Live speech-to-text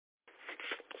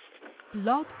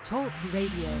Blog Talk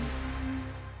Radio.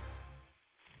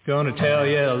 Gonna tell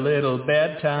you a little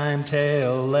bedtime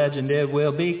tale, legend it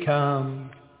will become.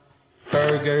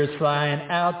 Burgers flying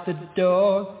out the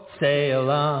door, sail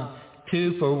on.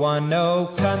 2 for $1,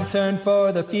 no concern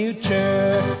for the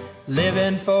future.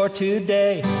 Living for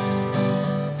today,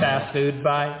 fast food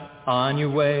bite on your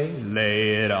way,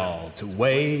 lay it all to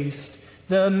waste.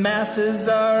 The masses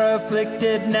are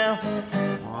afflicted now.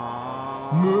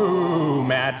 Moo,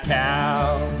 mad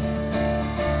cow,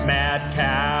 mad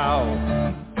cow,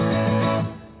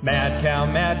 mad cow,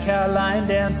 mad cow, line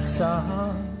dance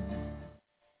song.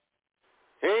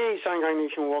 Hey, Sign Guy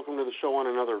Nation, welcome to the show on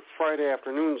another Friday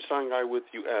afternoon. Sign Guy with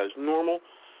you as normal.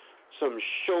 Some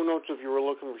show notes if you were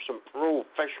looking for some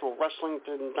professional wrestling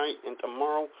tonight and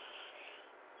tomorrow.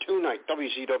 Tonight,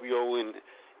 WCWO in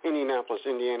Indianapolis,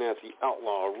 Indiana at the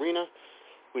Outlaw Arena.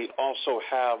 We also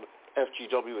have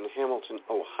SGW in Hamilton,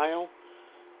 Ohio.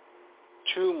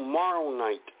 Tomorrow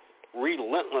night,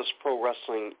 Relentless Pro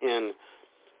Wrestling in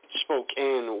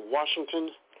Spokane,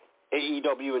 Washington.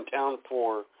 AEW in town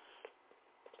for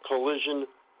Collision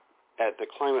at the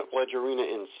Climate Pledge Arena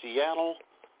in Seattle.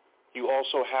 You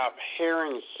also have Hair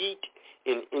and Heat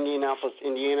in Indianapolis,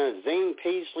 Indiana. Zane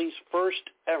Paisley's first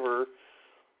ever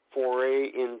foray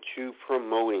into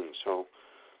promoting. So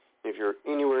if you're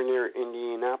anywhere near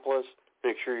Indianapolis,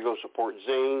 make sure you go support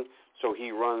Zane so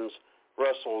he runs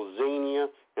WrestleZania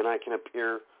and I can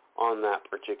appear on that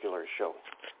particular show.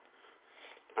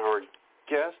 Our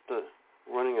guest,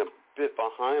 running a bit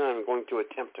behind, I'm going to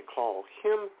attempt to call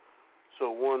him. So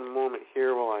one moment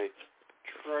here while I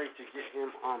try to get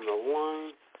him on the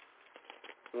line.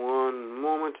 One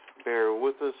moment, bear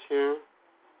with us here.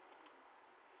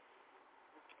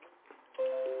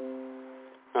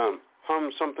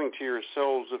 Hum something to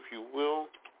yourselves, if you will.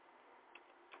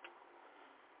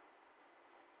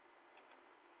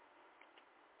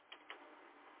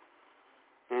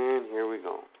 And here we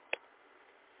go.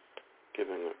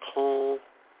 Giving a call.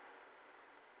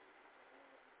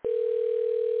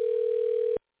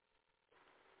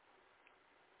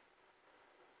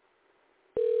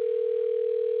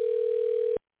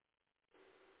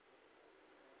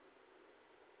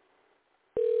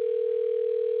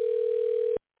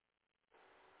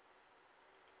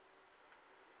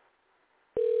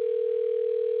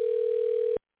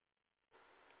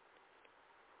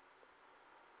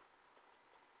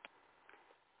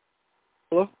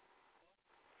 Hello?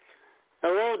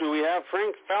 Hello, do we have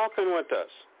Frank Falcon with us?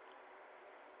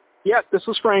 Yes, this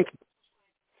is Frank.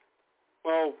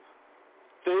 Well,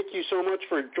 thank you so much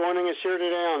for joining us here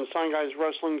today on Sign Guys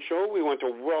Wrestling Show. We want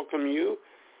to welcome you.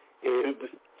 And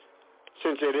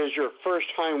since it is your first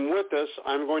time with us,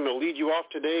 I'm going to lead you off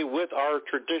today with our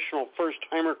traditional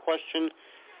first-timer question.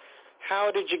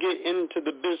 How did you get into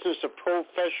the business of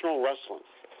professional wrestling?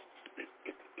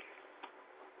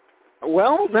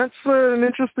 Well, that's an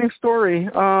interesting story.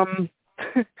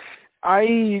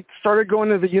 I started going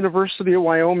to the University of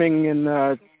Wyoming in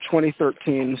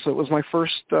 2013, so it was my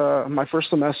first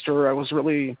semester. I was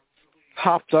really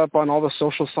hopped up on all the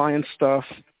social science stuff,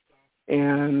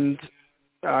 and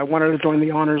I wanted to join the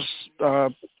honors.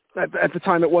 At the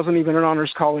time, it wasn't even an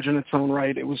honors college in its own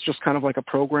right. It was just kind of like a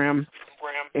program,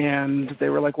 and they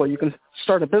were like, well, you can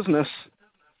start a business.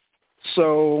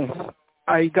 So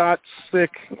I got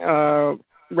sick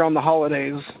around the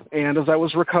holidays, and as I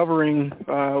was recovering,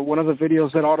 one of the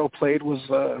videos that auto-played was,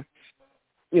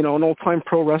 an old-time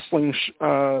pro wrestling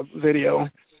video,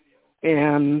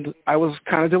 and I was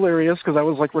kind of delirious because I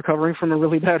was like recovering from a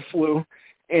really bad flu,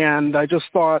 and I just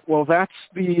thought, well, that's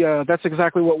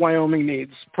exactly what Wyoming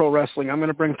needs, pro wrestling. I'm going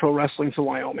to bring pro wrestling to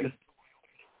Wyoming.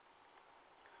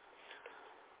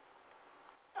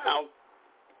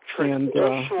 And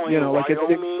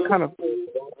it kind of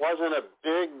wasn't a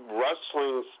big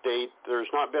wrestling state. There's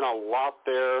not been a lot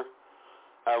there.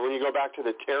 When you go back to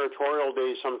the territorial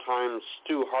days, sometimes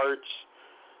Stu Hart's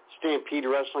Stampede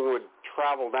Wrestling would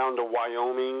travel down to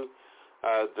Wyoming.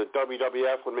 The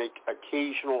WWF would make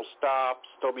occasional stops.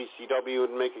 WCW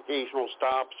would make occasional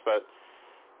stops, but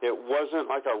it wasn't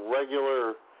like a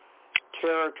regular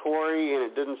territory, and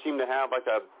it didn't seem to have like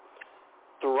a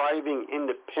thriving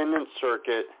independent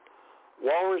circuit.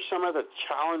 What were some of the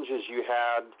challenges you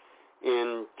had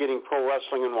in getting pro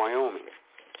wrestling in Wyoming?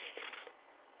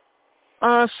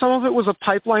 Some of it was a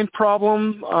pipeline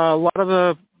problem. A lot of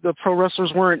the pro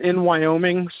wrestlers weren't in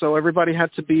Wyoming, so everybody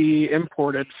had to be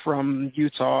imported from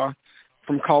Utah,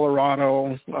 from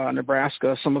Colorado,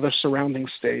 Nebraska, some of the surrounding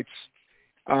states.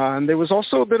 And there was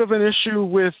also a bit of an issue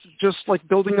with just like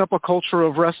building up a culture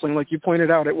of wrestling. Like you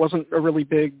pointed out, it wasn't a really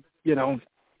big,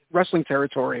 wrestling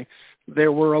territory.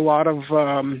 There were a lot of,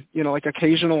 like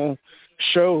occasional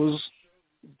shows,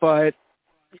 but,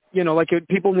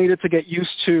 people needed to get used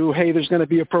to, hey, there's going to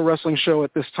be a pro wrestling show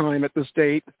at this time, at this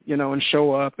date, and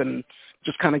show up and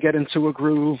just kind of get into a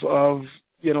groove of,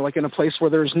 like in a place where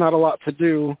there's not a lot to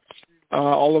do.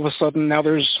 All of a sudden now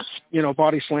there's,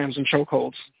 body slams and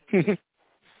chokeholds. And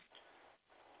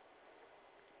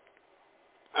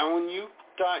when you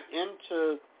got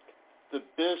into the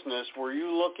business, were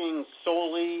you looking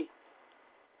solely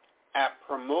at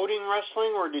promoting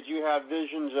wrestling, or did you have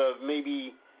visions of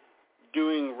maybe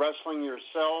doing wrestling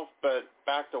yourself but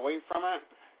backed away from it?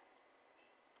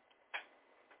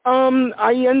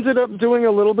 I ended up doing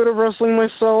a little bit of wrestling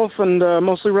myself and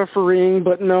mostly refereeing,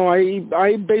 but no,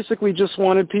 I basically just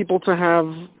wanted people to have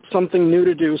something new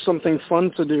to do, something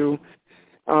fun to do.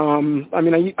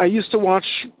 I used to watch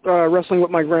wrestling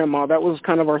with my grandma. That was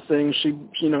kind of our thing.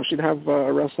 She'd have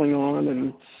wrestling on,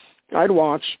 and I'd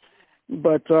watch.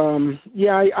 But for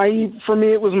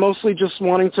me, it was mostly just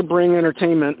wanting to bring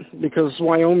entertainment, because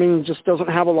Wyoming just doesn't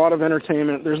have a lot of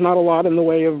entertainment. There's not a lot in the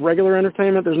way of regular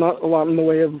entertainment. There's not a lot in the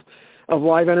way of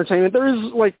live entertainment. There is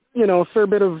a fair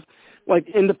bit of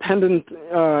independent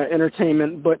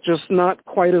entertainment, but just not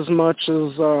quite as much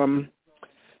as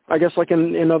I guess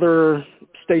in other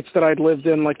states that I'd lived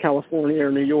in, like California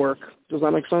or New York. Does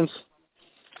that make sense?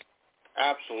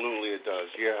 Absolutely, it does.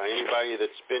 Yeah, anybody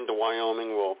that's been to Wyoming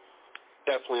will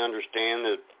definitely understand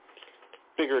that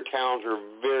bigger towns are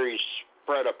very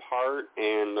spread apart,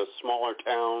 and the smaller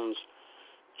towns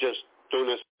just don't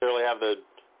necessarily have the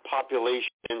population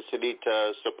density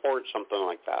to support something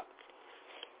like that.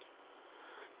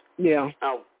 Yeah.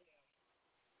 Now,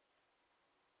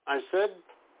 I said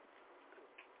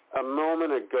a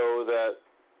moment ago that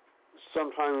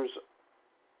sometimes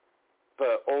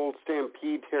the old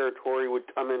Stampede territory would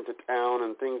come into town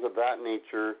and things of that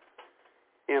nature.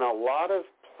 In a lot of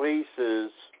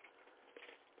places,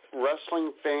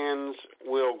 wrestling fans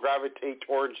will gravitate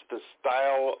towards the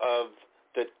style of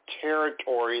the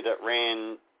territory that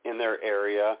ran in their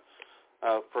area.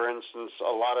 For instance,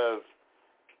 a lot of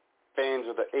fans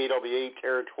of the AWA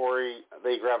territory,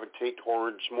 they gravitate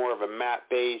towards more of a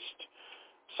mat-based,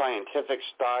 scientific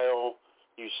style.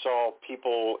 You saw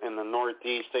people in the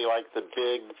Northeast, they like the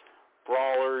big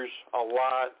brawlers a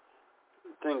lot,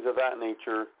 things of that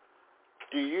nature.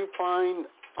 Do you find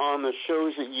on the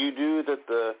shows that you do that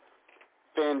the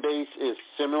fan base is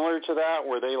similar to that,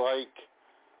 where they like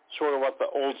sort of what the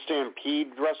old Stampede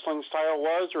wrestling style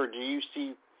was, or do you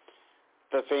see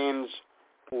the fans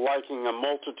liking a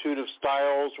multitude of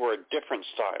styles or a different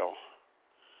style?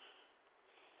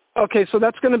 Okay, so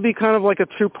that's going to be kind of like a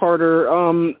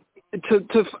two-parter.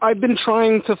 I've been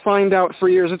trying to find out for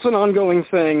years. It's an ongoing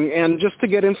thing, and just to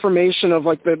get information of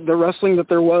the wrestling that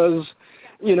there was,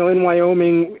 in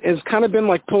Wyoming has kind of been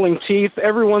like pulling teeth.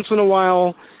 Every once in a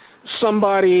while,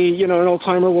 somebody, an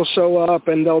old-timer will show up,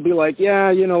 and they'll be like,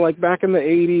 yeah, back in the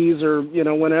 80s or,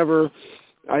 whenever,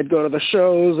 I'd go to the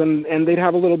shows, and they'd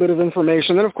have a little bit of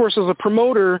information. Then, of course, as a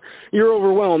promoter, you're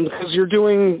overwhelmed because you're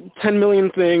doing 10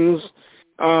 million things.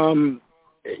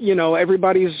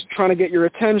 Everybody's trying to get your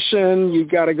attention. You've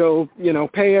got to go,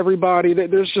 pay everybody.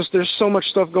 There's so much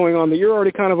stuff going on that you're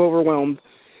already kind of overwhelmed.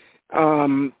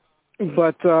 So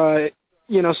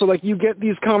you get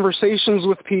these conversations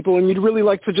with people, and you'd really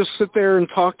like to just sit there and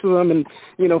talk to them and,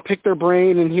 pick their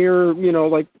brain and hear,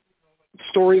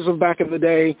 stories of back in the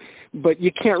day, but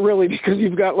you can't really because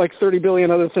you've got 30 billion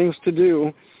other things to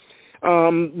do.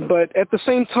 But at the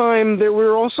same time, there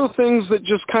were also things that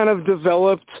just kind of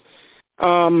developed.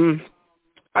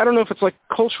 I don't know if it's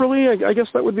culturally, I guess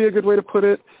that would be a good way to put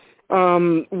it,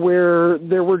 where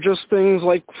there were just things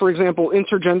like, for example,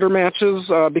 intergender matches,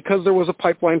 because there was a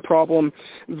pipeline problem.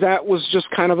 That was just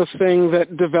kind of a thing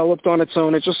that developed on its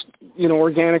own. It just,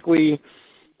 organically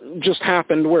just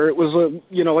happened, where it was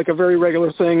a very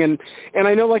regular thing. And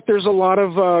I know and a lot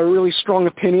of really strong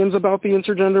opinions about the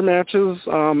intergender matches.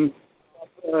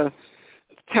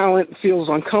 Talent feels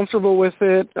uncomfortable with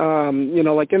it,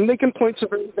 and they can point to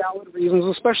very valid reasons,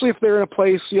 especially if they're in a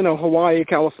place, Hawaii,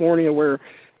 California, where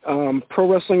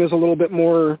pro wrestling is a little bit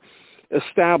more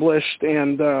established,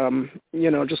 and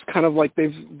just kind of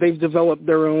they've developed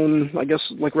their own, I guess,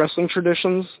 wrestling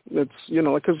traditions. It's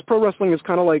because pro wrestling is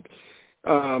kind of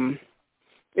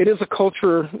it is a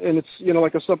culture, and it's a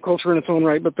subculture in its own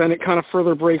right, but then it kind of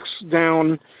further breaks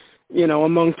down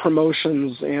among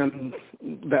promotions and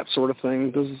that sort of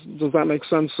thing. Does that make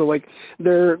sense? So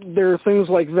there are things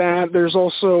like that. There's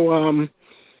also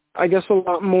I guess a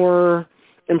lot more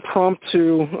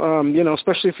impromptu,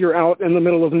 especially if you're out in the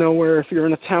middle of nowhere. If you're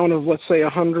in a town of, let's say,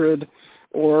 100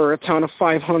 or a town of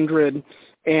 500,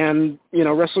 and,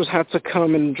 wrestlers had to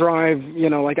come and drive,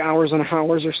 like hours and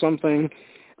hours or something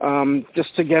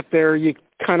just to get there. You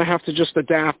kind of have to just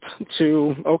adapt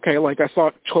to, okay, like I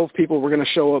thought 12 people were going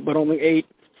to show up, but only 8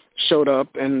 showed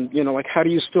up, and, like how do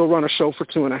you still run a show for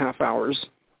 2.5 hours?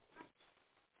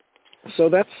 So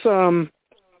that's, some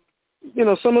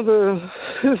of the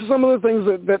things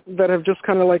that have just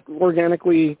kind of like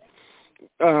organically,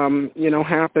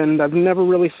 happened. I've never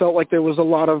really felt like there was a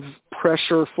lot of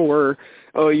pressure for,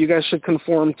 oh, you guys should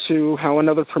conform to how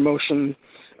another promotion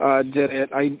did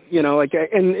it. And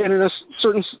in a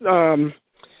certain,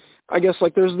 I guess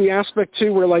like there's the aspect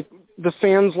too where like the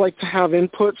fans like to have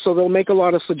input, so they'll make a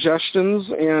lot of suggestions,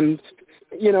 and,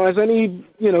 as any,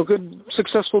 good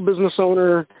successful business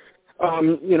owner,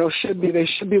 they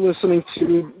should be listening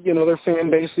to, their fan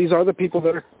base. These are the people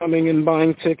that are coming and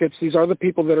buying tickets. These are the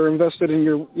people that are invested in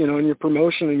your, in your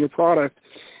promotion and your product.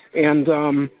 And,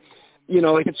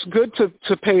 like it's good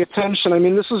to pay attention. I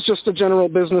mean, this is just a general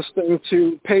business thing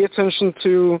to pay attention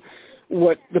to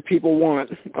what the people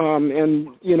want. And,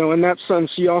 in that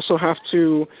sense, you also have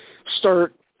to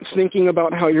start thinking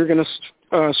about how you're going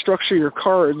to structure your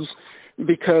cards,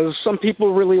 because some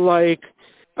people really like,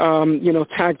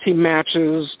 tag team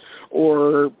matches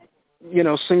or,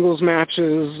 singles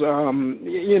matches.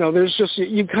 There's just,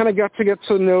 you kind of got to get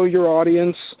to know your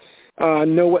audience,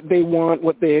 know what they want,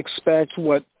 what they expect, see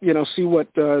what,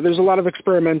 there's a lot of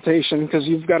experimentation, because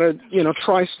you've got to,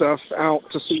 try stuff out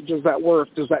to see, does that work?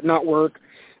 Does that not work?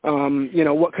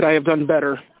 What could I have done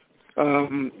better?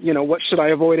 What should I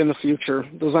avoid in the future?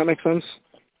 Does that make sense?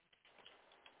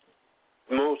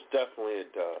 Most definitely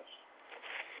it does.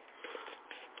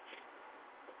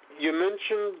 You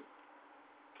mentioned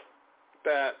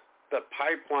that the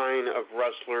pipeline of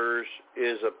wrestlers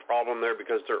is a problem there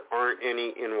because there aren't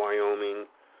any in Wyoming.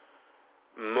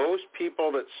 Most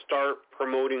people that start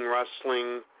promoting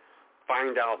wrestling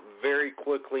find out very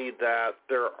quickly that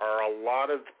there are a lot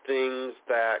of things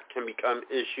that can become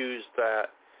issues that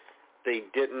they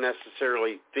didn't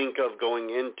necessarily think of going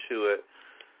into it.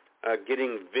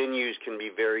 Getting venues can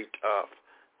be very tough.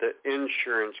 The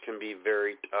insurance can be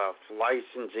very tough.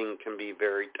 Licensing can be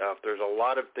very tough. There's a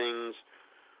lot of things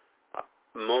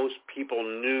most people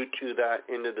new to that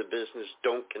end of the business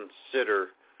don't consider.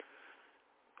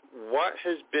 What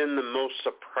has been the most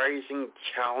surprising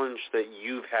challenge that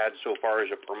you've had so far as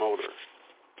a promoter?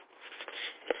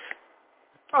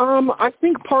 I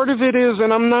think part of it is,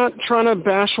 and I'm not trying to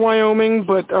bash Wyoming,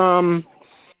 but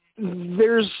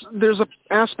there's an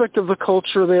aspect of the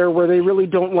culture there where they really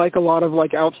don't like a lot of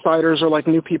like outsiders or like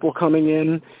new people coming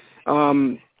in,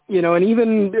 and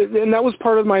that was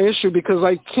part of my issue, because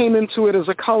I came into it as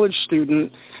a college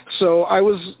student, so I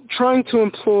was trying to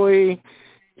employ,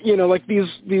 like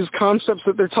these concepts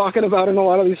that they're talking about in a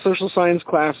lot of these social science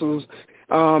classes,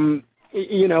 and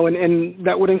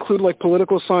that would include like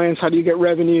political science, how do you get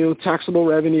revenue, taxable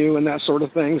revenue, and that sort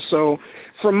of thing. So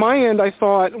from my end, I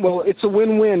thought, well, it's a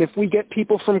win-win. If we get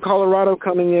people from Colorado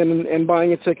coming in and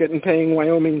buying a ticket and paying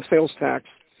Wyoming sales tax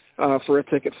for a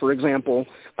ticket, for example,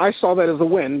 I saw that as a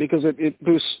win, because it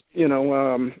boosts,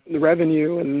 the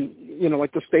revenue, and,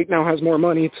 like the state now has more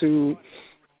money to,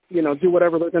 do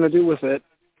whatever they're going to do with it.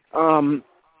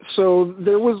 So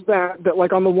there was that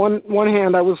like on the one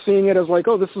hand, I was seeing it as like,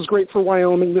 oh, this is great for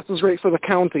Wyoming. This is great for the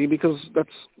county, because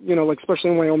that's, like especially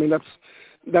in Wyoming,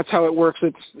 that's how it works.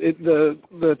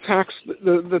 The tax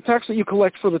that you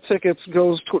collect for the tickets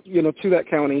goes to that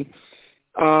county.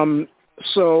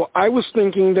 So I was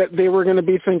thinking that they were going to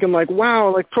be thinking like,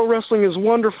 wow, like pro wrestling is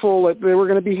wonderful. Like they were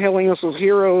going to be hailing us as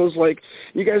heroes. Like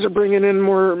you guys are bringing in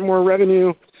more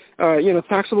revenue.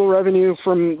 Taxable revenue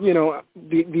from,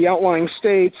 the outlying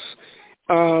states.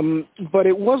 But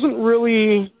it wasn't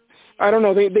really, I don't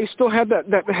know, they still had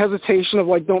that hesitation of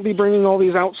like, don't be bringing all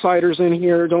these outsiders in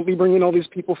here. Don't be bringing all these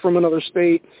people from another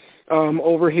state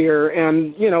over here.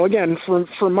 And, again,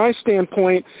 from my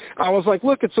standpoint, I was like,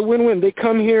 look, it's a win-win. They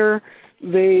come here.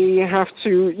 They have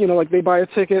to, like they buy a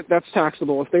ticket, that's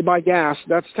taxable. If they buy gas,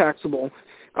 that's taxable.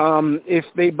 If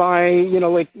they buy,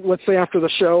 like let's say after the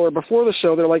show or before the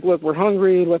show, they're like, look, we're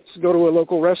hungry. Let's go to a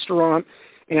local restaurant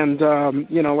and,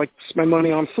 like spend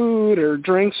money on food or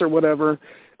drinks or whatever.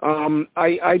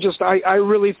 I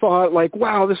really thought like,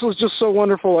 wow, this was just so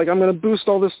wonderful. Like I'm going to boost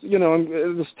all this,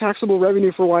 this taxable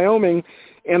revenue for Wyoming,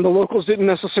 and the locals didn't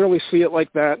necessarily see it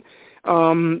like that.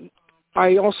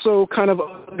 I also kind of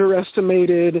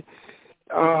underestimated,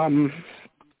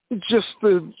 just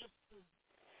the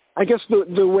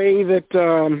way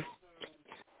that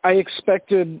I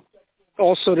expected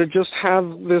also to just have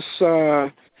this,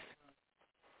 I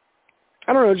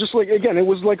I don't know, just like, again, it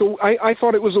was like I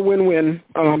thought it was a win-win.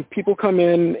 People come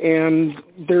in, and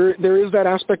there is that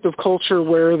aspect of culture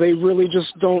where they really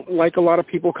just don't like a lot of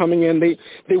people coming in.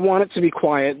 They want it to be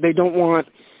quiet. They don't want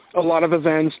a lot of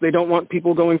events. They don't want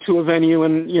people going to a venue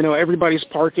and, everybody's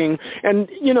parking. And,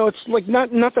 it's like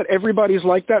not that everybody's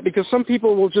like that, because some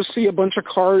people will just see a bunch of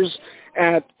cars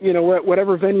at,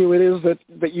 whatever venue it is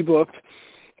that you booked.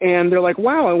 And they're like,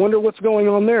 wow, I wonder what's going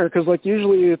on there. Because, like,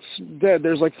 usually it's dead.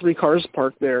 There's, like, 3 cars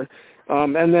parked there.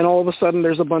 And then all of a sudden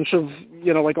there's a bunch of,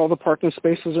 like all the parking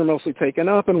spaces are mostly taken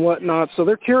up and whatnot. So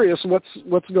they're curious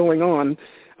what's going on.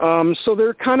 So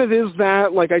there kind of is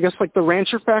that, like, I guess, like the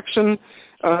rancher faction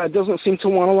doesn't seem to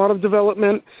want a lot of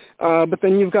development. But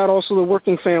then you've got also the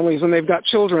working families, and they've got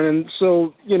children. And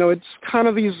so, it's kind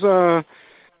of these,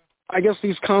 I guess,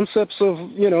 these concepts of,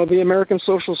 the American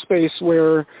social space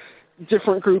where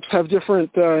different groups have different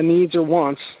needs or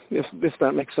wants, if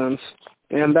that makes sense.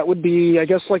 And that would be, I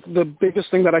guess, like the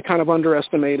biggest thing that I kind of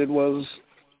underestimated was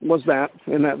that,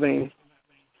 in that vein.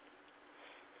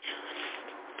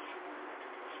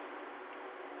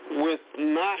 With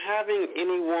not having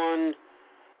anyone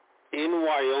in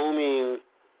Wyoming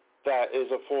that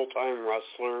is a full-time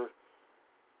wrestler,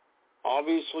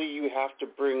 obviously you have to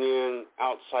bring in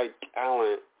outside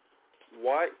talent.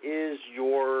 What is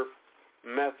your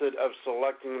method of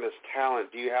selecting this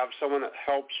talent? Do you have someone that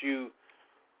helps you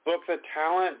book the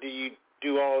talent? Do you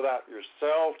do all of that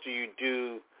yourself? Do you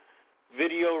do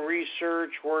video research,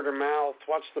 word of mouth?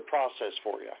 What's the process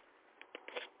for you?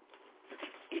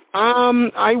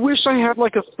 I wish I had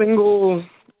like a single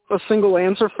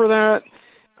answer for that.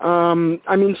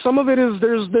 I mean, some of it is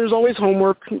there's always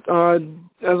homework.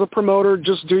 As a promoter,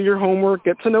 just do your homework,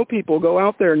 get to know people, go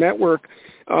out there, network.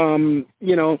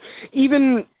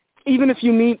 Even if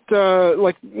you meet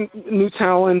like new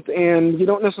talent and you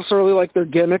don't necessarily like their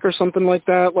gimmick or something like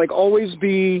that, like always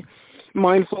be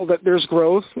mindful that there's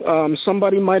growth.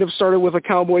 Somebody might have started with a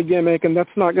cowboy gimmick, and that's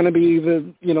not going to be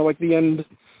the like the end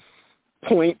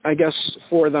point, I guess,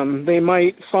 for them. They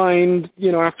might find,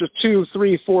 after 2,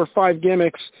 3, 4, 5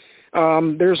 gimmicks,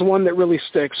 there's one that really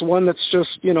sticks, one that's just,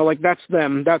 like that's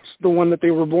them. That's the one that they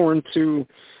were born to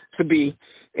be.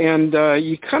 And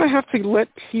you kind of have to let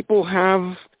people have,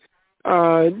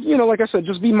 like I said,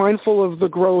 just be mindful of the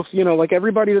growth, like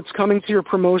everybody that's coming to your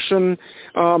promotion,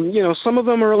 some of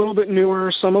them are a little bit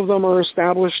newer, some of them are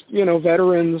established,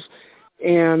 veterans,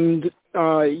 and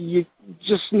you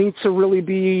just need to really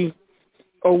be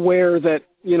aware that,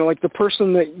 like the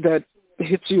person that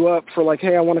hits you up for like,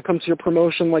 hey, I want to come to your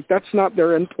promotion, like that's not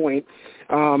their end point.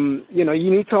 You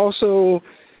need to also,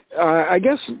 I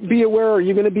guess, be aware, are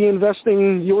you going to be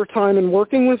investing your time in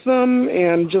working with them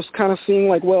and just kind of seeing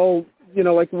like, well,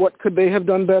 like what could they have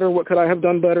done better? What could I have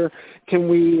done better? Can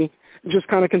we just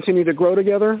kind of continue to grow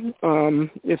together?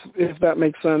 If that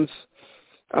makes sense.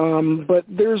 But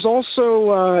there's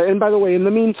also, and by the way, in the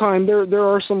meantime, there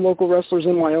are some local wrestlers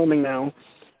in Wyoming now.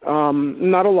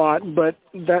 Not a lot, but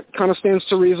that kind of stands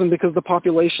to reason because the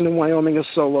population in Wyoming is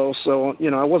so low. So,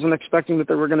 I wasn't expecting that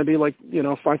there were going to be like,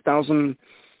 5,000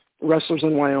 wrestlers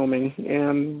in Wyoming.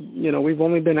 And, we've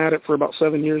only been at it for about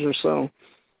 7 years or so.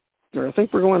 Or I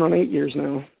think we're going on 8 years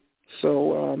now.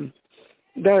 So,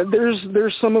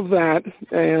 there's some of that.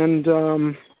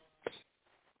 And,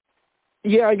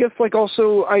 yeah, I guess like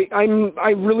also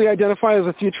I really identify as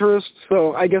a futurist,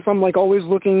 so I guess I'm like always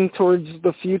looking towards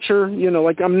the future.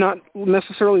 Like I'm not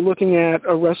necessarily looking at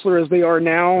a wrestler as they are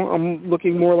now. I'm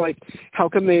looking more like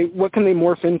what can they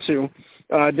morph into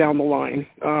down the line,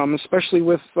 especially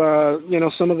with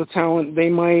some of the talent. They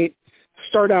might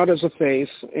start out as a face,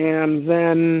 and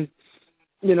then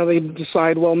they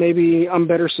decide, well, maybe I'm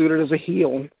better suited as a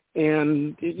heel,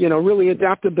 and really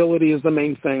adaptability is the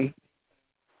main thing.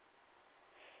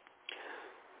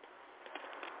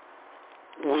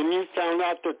 When you found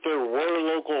out that there were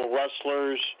local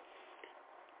wrestlers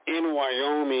in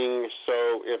Wyoming,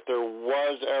 so if there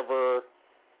was ever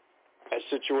a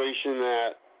situation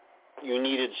that you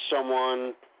needed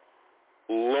someone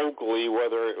locally,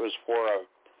 whether it was for a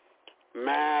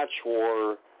match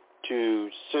or to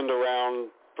send around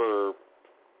for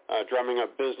drumming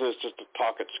up business just to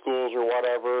talk at schools or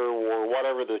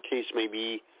whatever the case may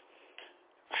be,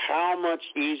 how much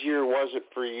easier was it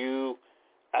for you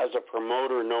as a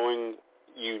promoter, knowing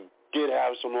you did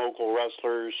have some local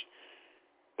wrestlers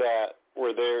that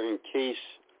were there in case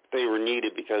they were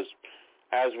needed? Because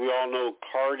as we all know,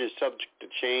 card is subject to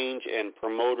change, and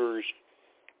promoters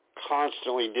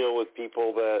constantly deal with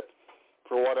people that,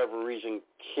 for whatever reason,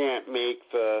 can't make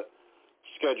the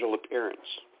scheduled appearance.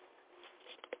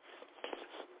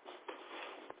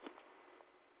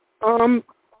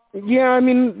 Yeah, I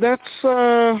mean, that's,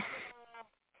 I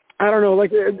don't know,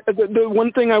 like, the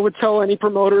one thing I would tell any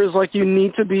promoter is, like, you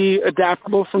need to be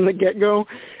adaptable from the get-go.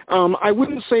 I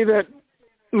wouldn't say that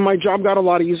my job got a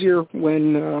lot easier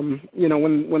when,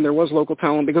 when there was local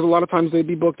talent, because a lot of times they'd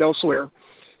be booked elsewhere.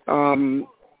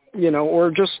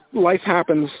 Or just life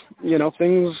happens,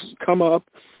 things come up.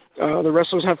 The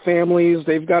wrestlers have families.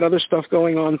 They've got other stuff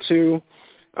going on too.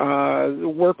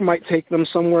 Work might take them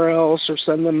somewhere else or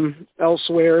send them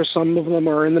elsewhere. Some of them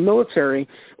are in the military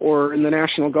or in the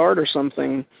National Guard or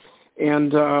something.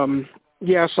 And,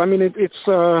 yes, I mean,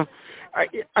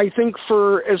 I think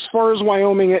for as far as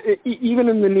Wyoming, even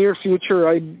in the near future,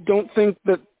 I don't think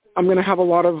that I'm going to have a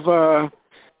lot of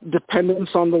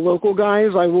dependence on the local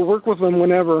guys. I will work with them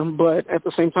whenever, but at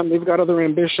the same time, they've got other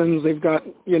ambitions. They've got,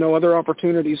 other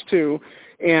opportunities too.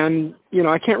 And,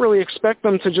 I can't really expect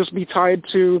them to just be tied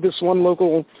to this one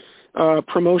local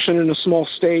promotion in a small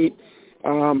state.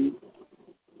 So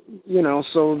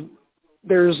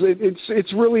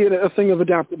it's really a thing of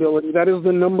adaptability. That is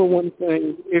the number one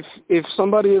thing. If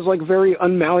somebody is like very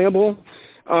unmalleable,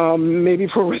 maybe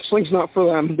pro wrestling's not for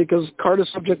them, because card is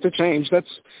subject to change.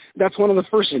 That's one of the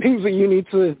first things that you need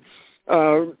to,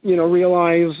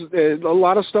 realize. A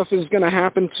lot of stuff is going to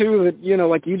happen too that,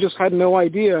 like you just had no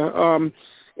idea.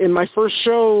 In my first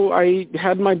show, I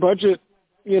had my budget,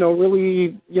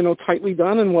 really, tightly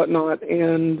done and whatnot.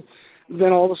 And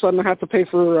then all of a sudden I had to pay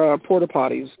for porta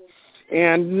potties.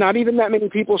 And not even that many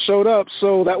people showed up.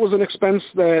 So that was an expense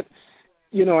that,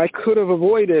 I could have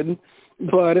avoided.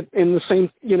 But in the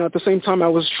same, at the same time, I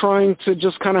was trying to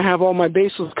just kind of have all my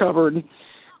bases covered,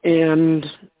 and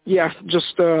yeah,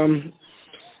 just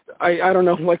I don't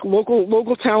know, like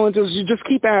local talent is, you just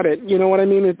keep at it. You know what I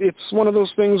mean? It's one of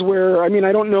those things where, I mean,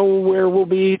 I don't know where we'll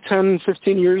be 10,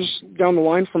 15 years down the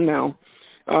line from now.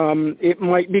 It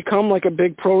might become like a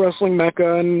big pro wrestling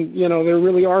mecca, and there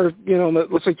really are,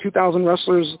 let's say 2,000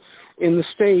 wrestlers in the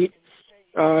state.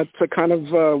 To kind of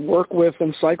work with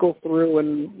and cycle through,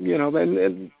 and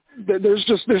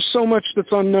there's so much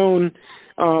that's unknown.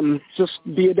 Just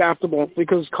be adaptable,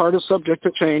 because card is subject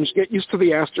to change. Get used to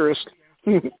the asterisk.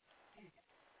 One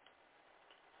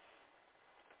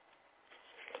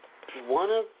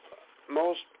of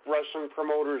most wrestling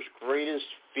promoters' greatest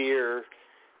fear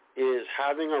is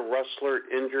having a wrestler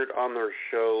injured on their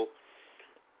show.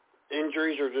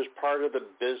 Injuries are just part of the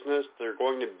business. They're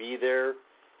going to be there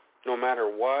no matter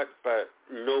what, but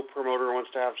no promoter wants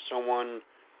to have someone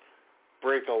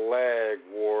break a leg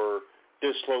or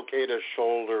dislocate a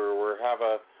shoulder or have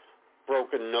a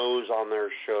broken nose on their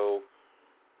show.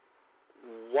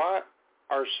 What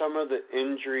are some of the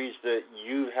injuries that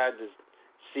you've had to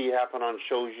see happen on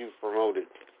shows you've promoted?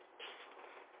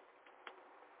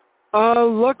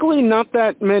 Luckily not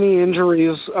that many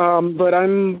injuries, but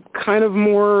I'm kind of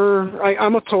more,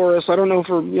 I'm a Taurus. I don't know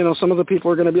if, some of the people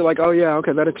are going to be like, oh yeah,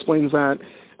 okay, that explains that.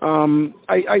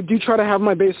 I do try to have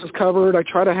my bases covered. I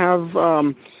try to have,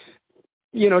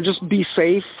 just be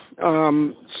safe.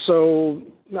 So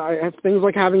I have things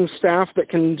like having staff that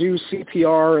can do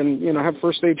CPR and, have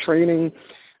first aid training.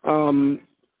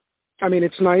 I mean,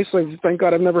 it's nice. Thank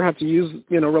God I've never had to use,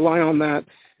 rely on that.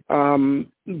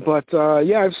 But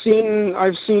yeah, I've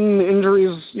seen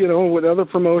injuries, with other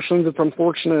promotions. It's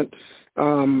unfortunate.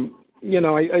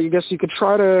 I guess you could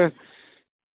try to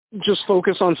just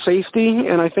focus on safety.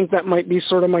 And I think that might be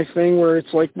sort of my thing, where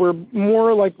it's like, we're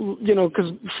more like,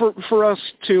 cause for us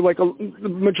too, like the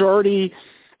majority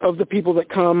of the people that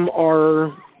come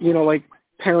are, like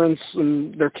parents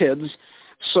and their kids.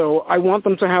 So I want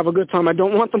them to have a good time. I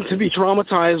don't want them to be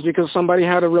traumatized because somebody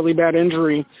had a really bad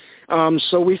injury.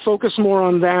 So we focus more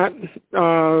on that,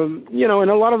 and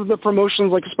a lot of the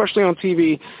promotions, like especially on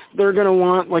TV, they're going to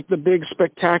want like the big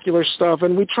spectacular stuff.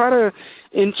 And we try to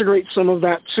integrate some of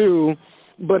that too.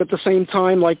 But at the same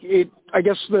time, I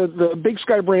guess the Big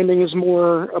Sky branding is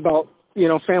more about,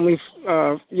 family,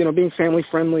 being family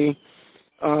friendly.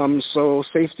 So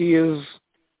safety is,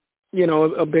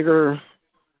 a bigger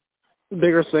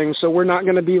thing. So we're not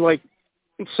going to be like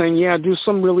saying, yeah, do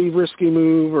some really risky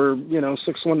move or,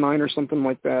 619 or something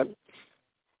like that.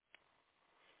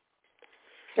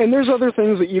 And there's other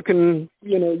things that you can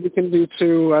do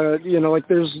too. Like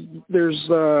there's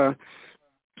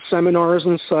seminars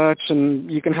and such,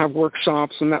 and you can have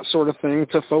workshops and that sort of thing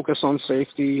to focus on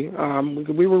safety.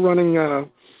 We were running a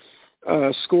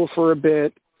school for a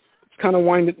bit. Kind of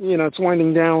it's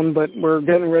winding down, but we're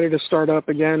getting ready to start up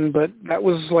again. But that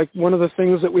was like one of the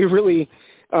things that we really,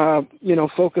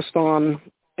 focused on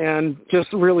and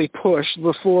just really push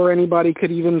before anybody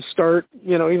could even start,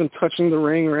 even touching the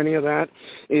ring or any of that,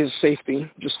 is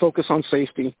safety. Just focus on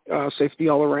safety, safety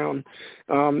all around.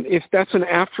 If that's an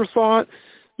afterthought,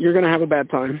 you're going to have a bad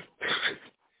time.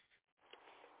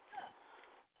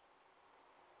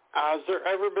 Has there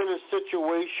ever been a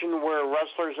situation where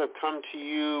wrestlers have come to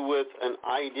you with an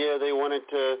idea they wanted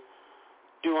to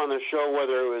do on the show,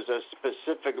 whether it was a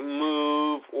specific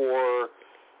move or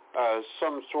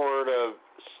some sort of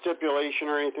stipulation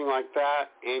or anything like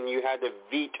that, and you had to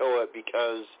veto it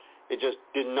because it just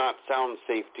did not sound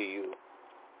safe to you?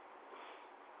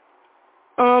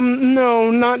 No,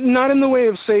 not in the way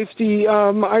of safety.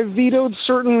 I vetoed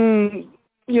certain,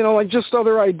 like just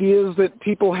other ideas that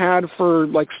people had for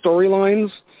like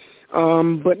storylines,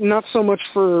 but not so much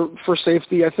for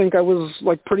safety. I think I was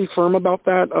like pretty firm about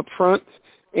that up front,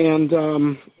 and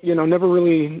never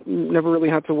really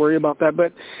had to worry about that.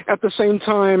 But at the same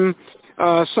time,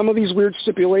 some of these weird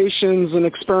stipulations and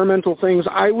experimental things,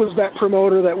 I was that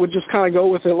promoter that would just kind of go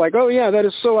with it, like, oh yeah, that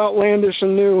is so outlandish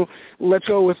and new, let's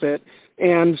go with it.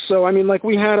 And so, I mean, like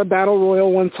we had a battle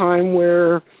royal one time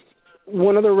where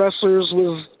one of the wrestlers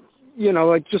was,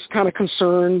 like just kind of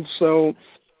concerned. So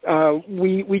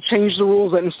we changed the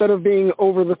rules that instead of being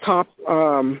over the top,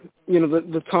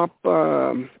 the top,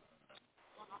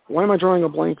 why am I drawing a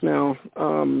blank now?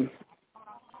 The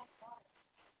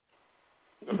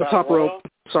top rope,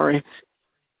 sorry.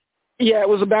 Yeah, it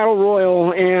was a battle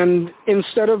royal, and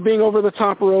instead of being over the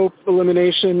top rope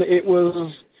elimination, it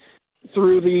was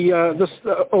through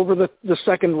over the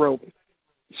second rope.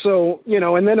 So,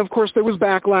 and then of course there was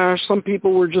backlash. Some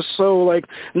people were just so like,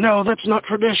 no, that's not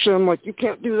tradition. Like, you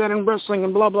can't do that in wrestling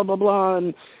and blah, blah, blah, blah.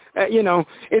 And,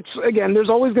 it's, again, there's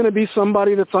always going to be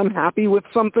somebody that's unhappy with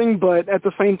something. But at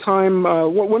the same time,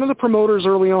 one of the promoters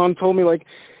early on told me, like,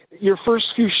 your first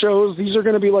few shows, these are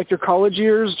going to be like your college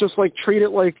years. Just like treat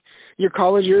it like your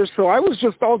college years. So I was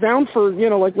just all down for,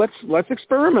 like, let's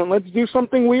experiment. Let's do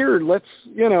something weird. Let's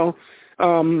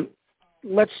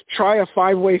try a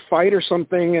 5-way fight or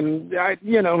something, and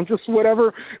just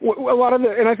whatever.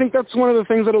 And I think that's one of the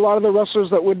things that a lot of the wrestlers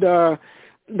that would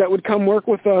come work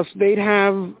with us, they'd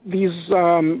have these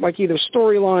like either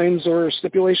storylines or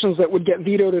stipulations that would get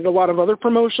vetoed at a lot of other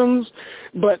promotions,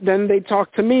 but then they'd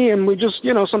talk to me, and we just,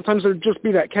 sometimes there'd just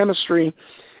be that chemistry.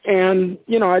 And,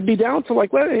 I'd be down to like,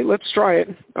 hey, let's try it.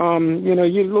 A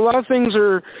lot of things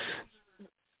are,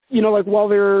 like while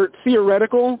they're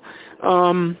theoretical,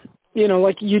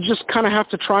 like you just kind of have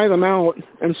to try them out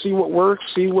and see what works,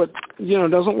 see what,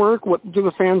 doesn't work. What do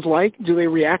the fans like? Do they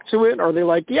react to it? Are they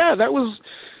like, yeah, that was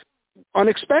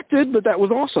unexpected, but that was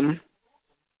awesome?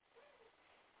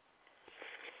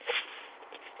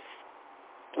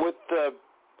 With the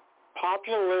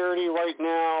popularity right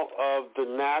now of the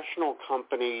national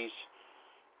companies,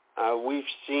 we've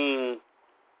seen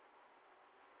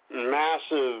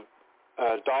massive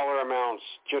dollar amounts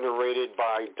generated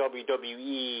by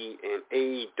WWE and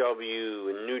AEW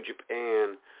and New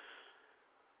Japan.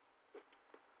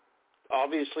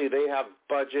 Obviously, they have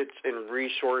budgets and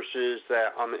resources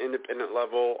that on the independent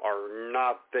level are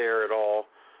not there at all.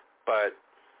 But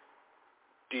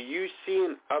do you see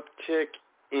an uptick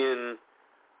in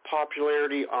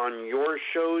popularity on your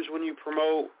shows when you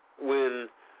promote when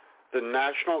the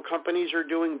national companies are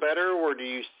doing better, or do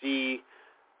you see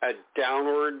a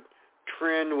downward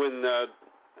trend when the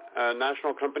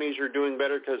national companies are doing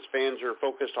better because fans are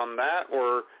focused on that,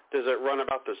 or does it run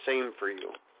about the same for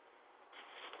you?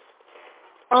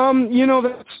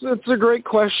 That's a great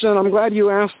question. I'm glad you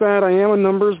asked that. I am a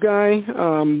numbers guy,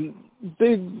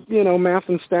 big, math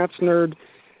and stats nerd.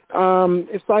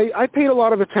 I paid a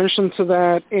lot of attention to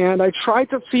that, and I tried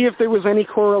to see if there was any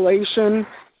correlation,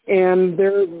 and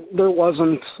there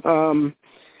wasn't.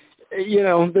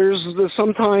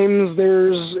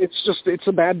 It's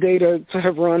a bad day to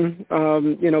have run,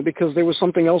 because there was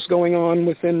something else going on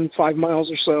within 5 miles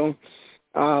or so.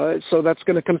 So that's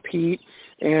going to compete.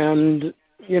 And,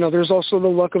 there's also the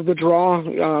luck of the draw,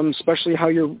 especially how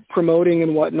you're promoting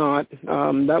and whatnot.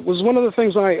 That was one of the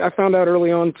things I found out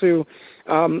early on too.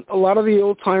 A lot of the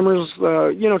old timers,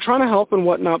 trying to help and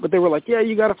whatnot, but they were like, yeah,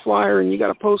 you got a flyer and you got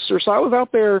a poster. So I was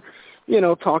out there,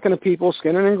 talking to people,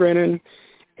 skinning and grinning,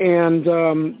 and,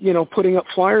 putting up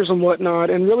flyers and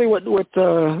whatnot. And really what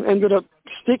ended up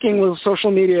sticking was social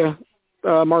media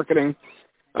marketing.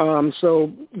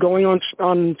 So going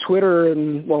on Twitter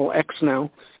and, well, X now,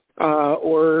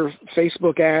 or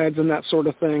Facebook ads and that sort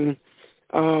of thing.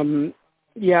 I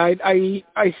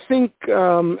think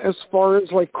as far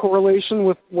as like correlation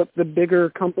with what the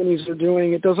bigger companies are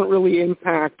doing, it doesn't really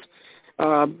impact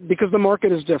because the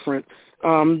market is different.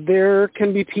 There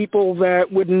can be people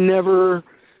that would never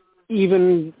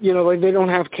even, like they don't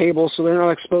have cable, so they're not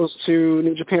exposed to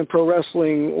New Japan Pro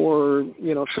Wrestling or,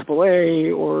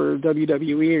 AAA or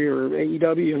WWE or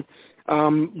AEW,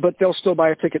 but they'll still buy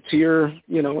a ticket to your,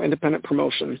 independent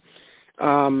promotion.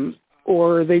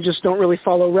 Or they just don't really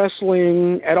follow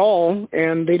wrestling at all,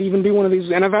 and they'd even be one of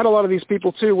these, and I've had a lot of these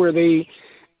people too, where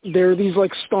they're these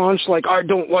like staunch, like, I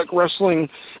don't like wrestling,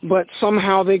 but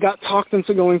somehow they got talked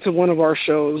into going to one of our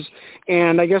shows,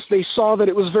 and I guess they saw that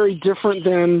it was very different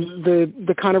than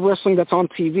the kind of wrestling that's on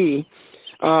TV,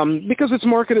 because it's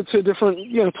marketed to a different,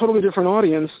 totally different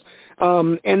audience.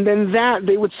 And then that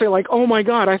they would say like, oh my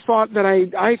God, I thought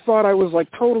I was like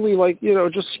totally like,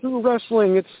 just screw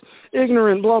wrestling. It's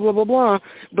ignorant, blah, blah, blah, blah.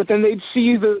 But then they'd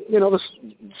see the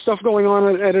stuff going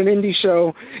on at an indie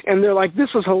show and they're like, this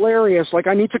is hilarious. Like,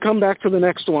 I need to come back to the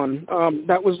next one.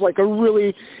 That was like a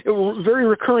very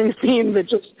recurring theme that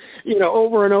just,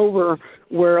 over and over,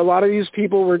 where a lot of these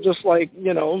people were just like,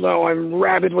 no, I'm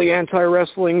rabidly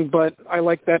anti-wrestling, but I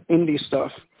like that indie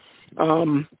stuff.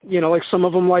 Like some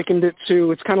of them likened it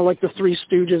to, it's kind of like the Three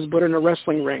Stooges, but in a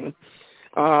wrestling ring.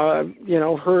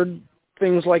 Heard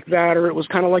things like that, or it was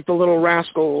kind of like the Little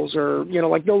Rascals, or,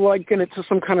 like they'll liken it to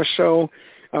some kind of show.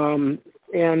 And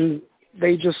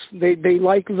they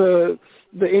like the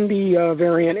indie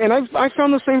variant. And I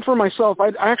found the same for myself.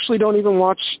 I actually don't even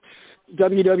watch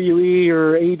WWE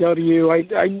or AEW.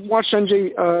 I watch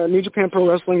New Japan Pro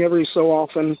Wrestling every so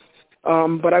often.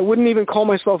 But I wouldn't even call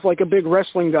myself like a big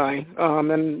wrestling guy.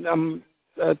 And I'm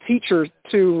a teacher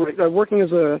too, working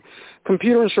as a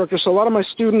computer instructor. So a lot of my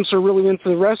students are really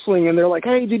into wrestling, and they're like,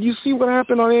 "Hey, did you see what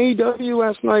happened on AEW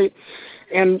last night?"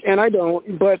 And I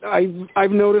don't, but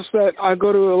I've noticed that I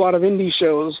go to a lot of indie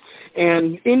shows,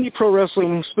 and indie pro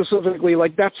wrestling specifically,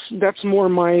 like that's more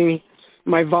my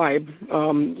vibe.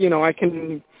 I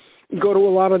can go to a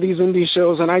lot of these indie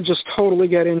shows and I just totally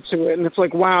get into it, and it's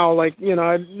like, wow, like,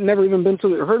 I've never even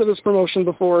heard of this promotion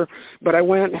before, but I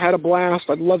went, had a blast.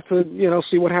 I'd love to,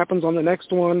 see what happens on the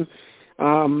next one,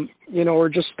 or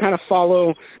just kind of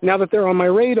follow, now that they're on my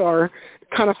radar,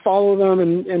 kind of follow them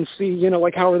and see,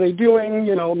 like, how are they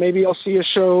doing? Maybe I'll see a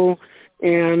show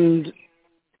and,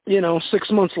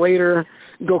 6 months later,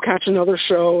 go catch another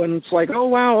show, and it's like, oh,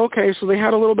 wow, okay, so they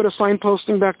had a little bit of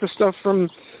signposting back to stuff from,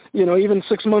 even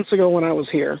 6 months ago when I was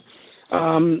here.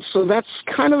 So that's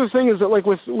kind of the thing, is that, like,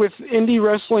 with indie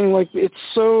wrestling, like, it's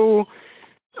so,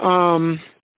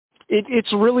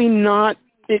 it's really not,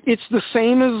 it's the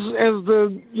same as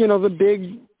the, the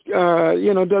big,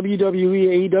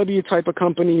 WWE, AEW type of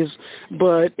companies,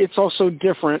 but it's also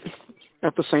different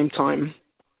at the same time.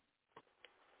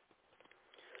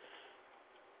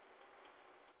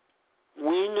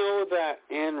 We know that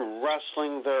in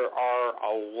wrestling there are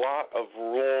a lot of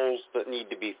roles that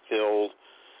need to be filled.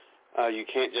 You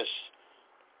can't just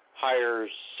hire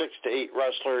 6 to 8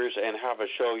 wrestlers and have a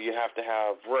show. You have to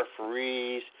have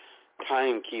referees,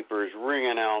 timekeepers, ring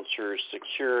announcers,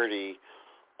 security,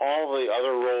 all the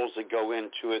other roles that go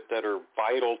into it that are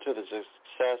vital to the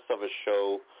success of a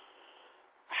show.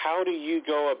 How do you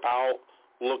go about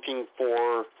looking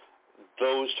for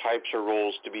those types of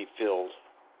roles to be filled?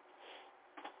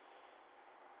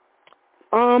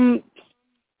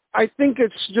 I think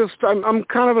it's just, I'm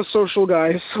kind of a social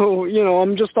guy, so,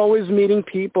 I'm just always meeting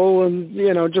people and,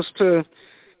 just to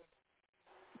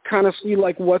kind of see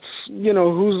like what's,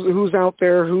 who's out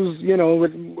there, who's,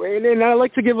 and I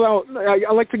like to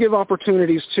give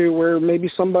opportunities too, where maybe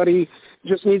somebody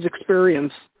just needs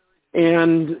experience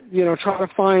and, try to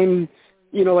find,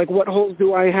 like what holes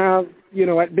do I have,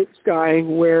 at Big Sky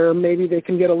where maybe they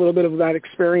can get a little bit of that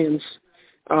experience.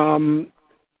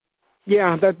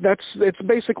 Yeah, it's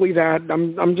basically that.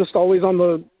 I'm just always on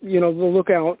the, the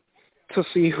lookout to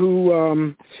see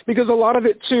who, because a lot of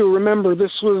it too, remember,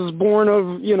 this was born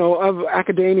of, of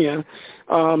academia.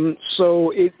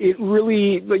 So it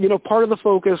really, part of the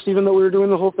focus, even though we were doing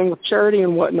the whole thing with charity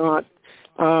and whatnot,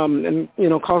 and,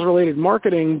 cause-related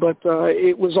marketing, but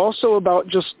it was also about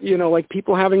just, like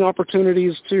people having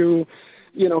opportunities to,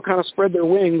 kind of spread their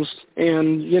wings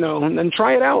and, and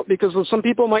try it out, because some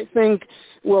people might think,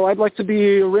 well, I'd like to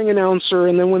be a ring announcer,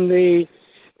 and then when they,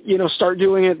 start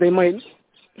doing it, they might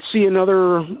see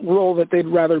another role that they'd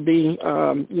rather be,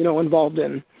 involved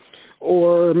in.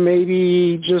 Or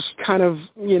maybe just kind of,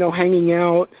 hanging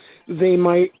out, they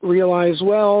might realize,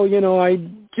 well, I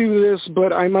do this,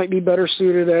 but I might be better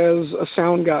suited as a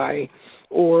sound guy,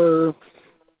 or,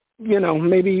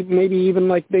 maybe even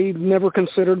like they never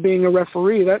considered being a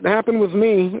referee. That happened with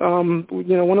me.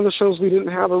 One of the shows we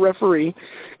didn't have a referee,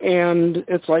 and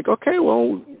it's like, okay,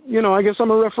 well, I guess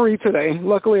I'm a referee today.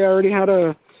 Luckily, I already had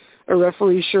a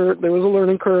referee shirt. There was a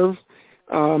learning curve,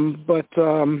 but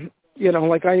I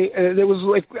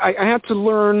had to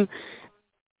learn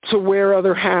to wear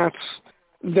other hats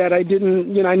that I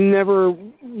didn't. I never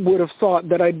would have thought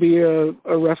that I'd be a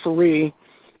referee.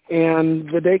 And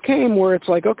the day came where it's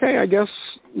like, okay, I guess,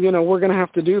 we're going to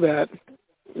have to do that.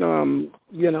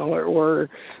 Or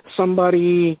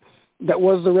somebody that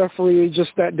was the referee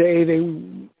just that day, they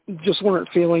just weren't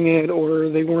feeling it, or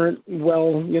they weren't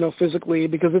well, physically,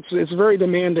 because it's very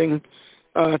demanding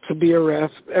to be a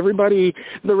ref. The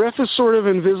ref is sort of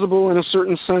invisible in a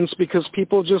certain sense because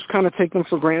people just kind of take them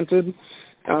for granted.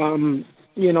 The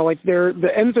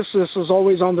emphasis is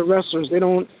always on the wrestlers. They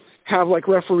don't have like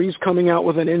referees coming out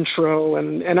with an intro,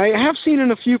 and I have seen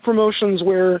in a few promotions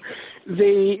where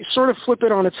they sort of flip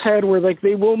it on its head, where like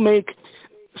they will make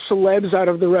celebs out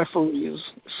of the referees.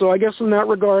 So I guess in that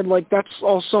regard, like that's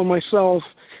also myself.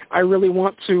 I really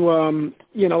want to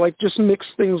just mix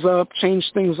things up, change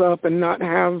things up, and not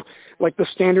have like the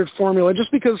standard formula.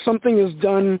 Just because something is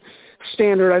done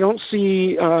standard, I don't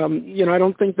see I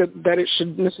don't think that it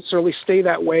should necessarily stay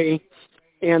that way,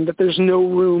 and that there's no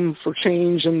room for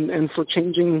change and for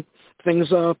changing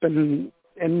things up and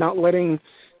not letting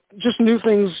just new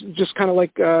things just kind of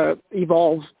like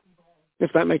evolve,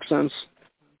 if that makes sense.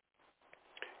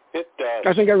 It does.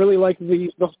 I think I really like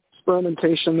the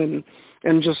experimentation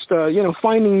and just,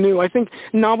 finding new. I think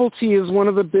novelty is one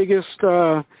of the biggest,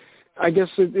 I guess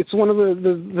it's one of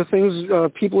the things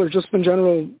people are just in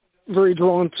general very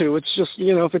drawn to. It's just,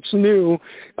 if it's new,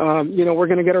 we're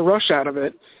going to get a rush out of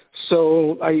it.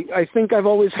 So I think I've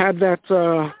always had that,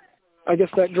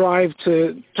 that drive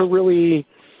to really,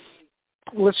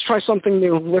 let's try something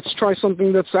new. Let's try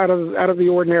something that's out of the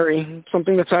ordinary,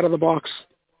 something that's out of the box.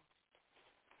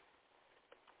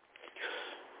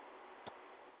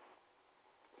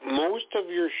 Most of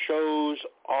your shows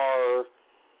are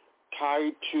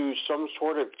tied to some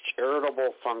sort of charitable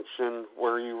function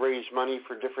where you raise money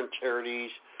for different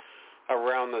charities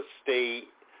around the state.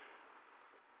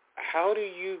 How do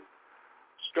you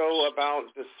go about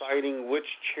deciding which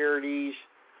charities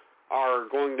are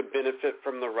going to benefit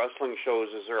from the wrestling shows?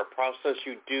 Is there a process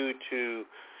you do to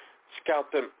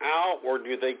scout them out, or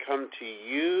do they come to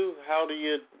you? How do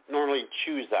you normally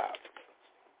choose that?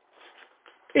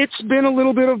 It's been a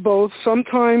little bit of both.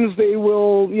 Sometimes they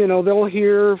will, they'll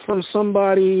hear from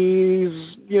somebody's,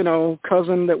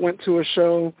 cousin that went to a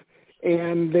show,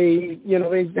 and they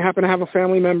happen to have a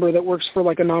family member that works for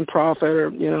like a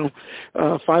nonprofit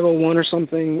or, 501 or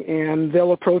something, and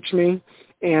they'll approach me,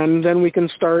 and then we can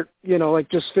start,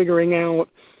 just figuring out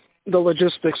the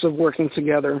logistics of working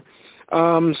together.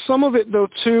 Some of it, though,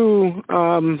 too,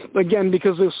 again,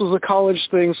 because this was a college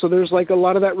thing, so there's like a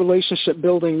lot of that relationship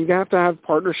building. You have to have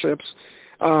partnerships.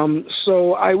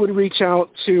 So I would reach out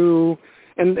to,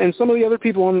 and some of the other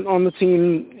people on the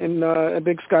team in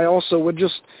Big Sky also would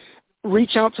just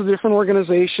reach out to different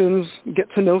organizations, get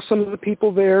to know some of the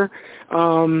people there.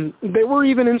 There were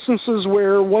even instances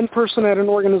where one person at an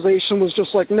organization was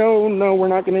just like, no, we're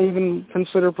not going to even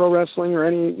consider pro wrestling or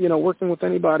any, working with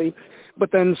anybody. But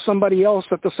then somebody else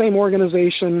at the same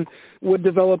organization would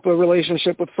develop a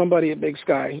relationship with somebody at Big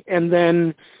Sky. And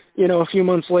then, a few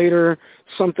months later,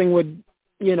 something would,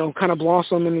 kind of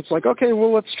blossom, and it's like, okay,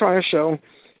 well, let's try a show.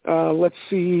 Let's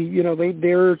see,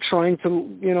 they're trying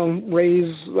to,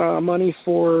 raise money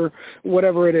for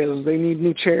whatever it is. They need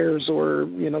new chairs, or,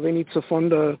 they need to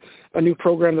fund a new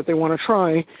program that they want to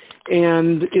try.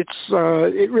 And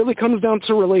it really comes down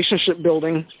to relationship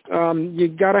building. You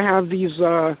got to have these,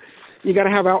 you got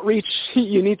to have outreach.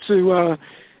 You need to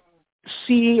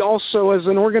see also as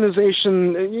an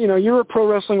organization, you're a pro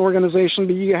wrestling organization,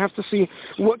 but you have to see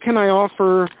what can I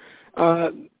offer,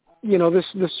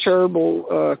 this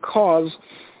charitable cause,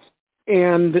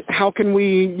 and how can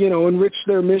we, enrich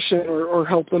their mission or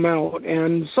help them out.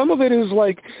 And some of it is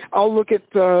like, I'll look at,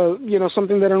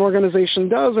 something that an organization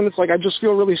does, and it's like, I just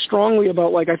feel really strongly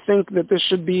about, like, I think that this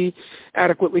should be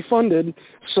adequately funded.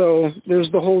 So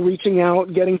there's the whole reaching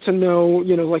out, getting to know,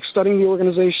 like studying the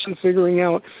organization, figuring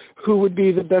out who would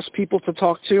be the best people to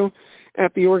talk to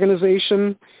at the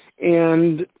organization,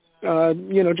 and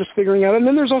just figuring out. And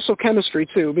then there's also chemistry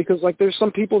too, because like there's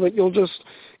some people that you'll just,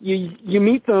 you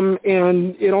meet them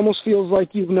and it almost feels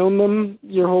like you've known them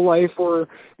your whole life, or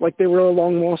like they were a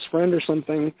long lost friend or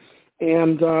something.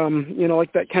 And,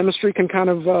 like that chemistry can kind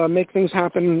of make things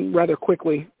happen rather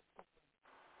quickly.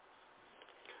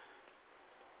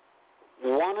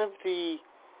 One of the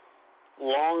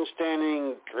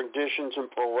long-standing traditions in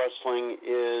pro wrestling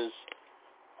is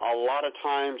a lot of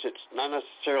times it's not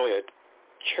necessarily a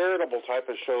charitable type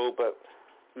of show, but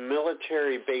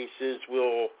military bases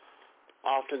will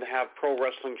often have pro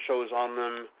wrestling shows on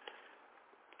them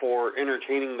for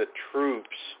entertaining the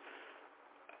troops.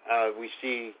 We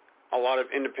see a lot of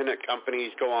independent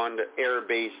companies go on to air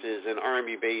bases and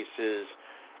Army bases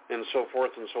and so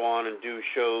forth and so on and do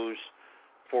shows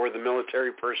for the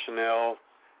military personnel,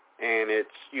 and it's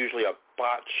usually a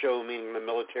bot show, meaning the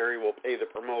military will pay the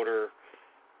promoter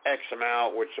X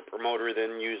amount, which the promoter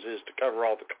then uses to cover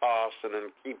all the costs and then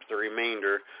keeps the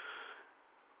remainder.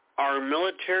 Are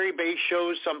military base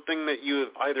shows something that you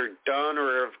have either done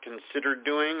or have considered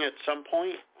doing at some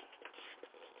point?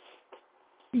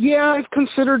 Yeah, I've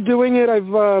considered doing it.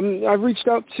 I've reached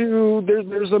out to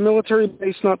there's a military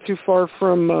base not too far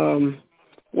from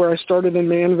where I started in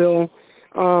Manville.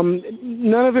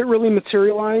 None of it really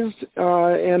materialized,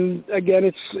 and again,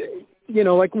 it's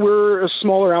like we're a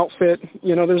smaller outfit.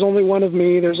 There's only one of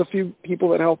me. There's a few people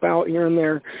that help out here and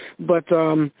there, but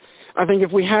I think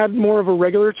if we had more of a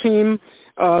regular team,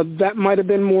 that might have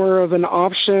been more of an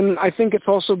option. I think it's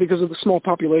also because of the small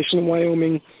population in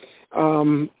Wyoming.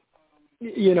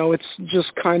 It's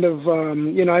just kind of,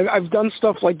 I've done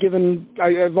stuff like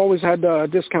I've always had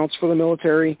discounts for the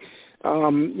military,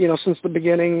 since the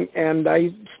beginning, and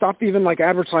I stopped even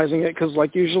advertising it because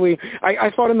usually I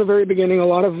thought in the very beginning a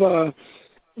lot of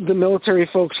the military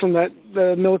folks from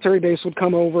the military base would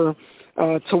come over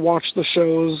to watch the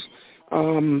shows.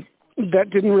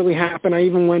 That didn't really happen. I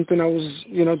even went and I was,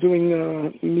 doing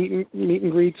meet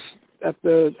and greets at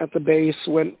the base,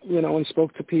 went, and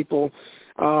spoke to people.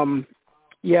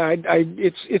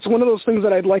 It's one of those things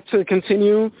that I'd like to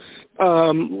continue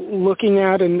looking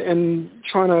at and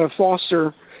trying to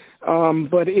foster,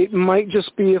 but it might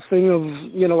just be a thing of,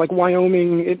 like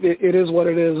Wyoming, it is what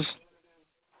it is.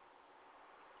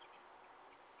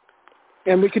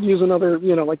 And we could use another,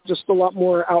 just a lot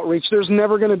more outreach. There's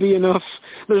never enough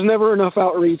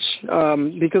outreach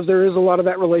because there is a lot of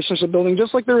that relationship building,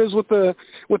 just like there is with the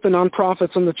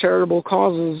nonprofits and the charitable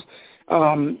causes.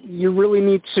 You really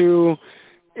need to,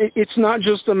 it's not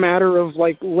just a matter of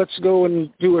let's go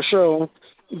and do a show.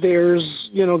 There's,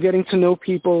 getting to know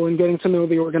people and getting to know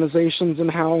the organizations and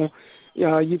how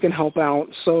you can help out.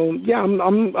 So yeah,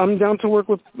 I'm down to work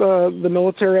with the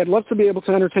military. I'd love to be able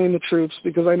to entertain the troops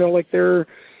because I know they're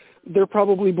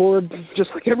probably bored just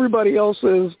like everybody else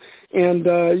is. And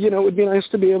it would be nice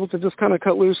to be able to just kind of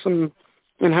cut loose and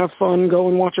have fun, go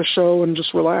and watch a show and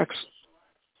just relax.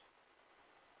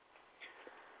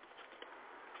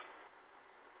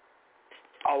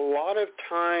 A lot of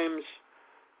times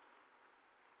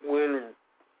when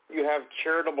you have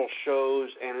charitable shows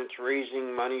and it's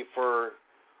raising money for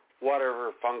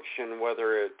whatever function,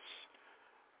 whether it's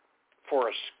for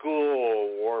a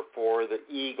school or for the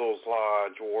Eagles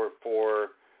Lodge or for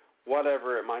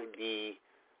whatever it might be,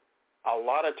 a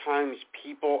lot of times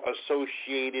people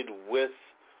associated with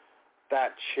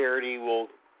that charity will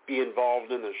be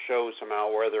involved in the show somehow,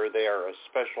 whether they are a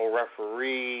special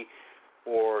referee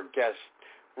or guest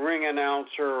ring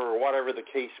announcer or whatever the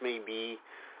case may be.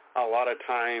 A lot of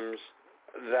times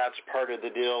that's part of the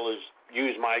deal is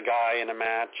use my guy in a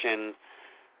match and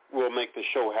we'll make the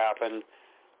show happen.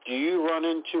 Do you run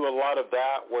into a lot of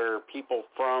that where people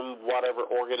from whatever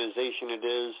organization it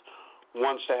is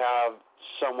wants to have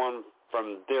someone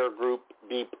from their group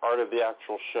be part of the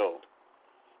actual show?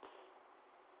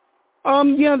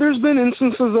 Yeah, there's been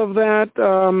instances of that.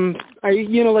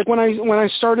 When I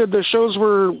started, the shows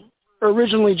were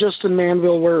originally just in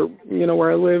Manville where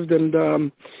I lived,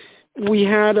 and we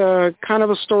had a kind of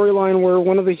a storyline where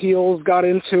one of the heels got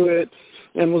into it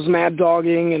and was mad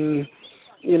dogging and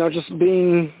just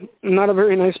being not a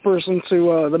very nice person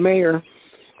to the mayor.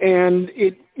 And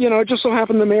it just so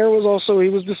happened the mayor he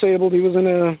was disabled. He was in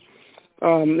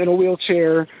a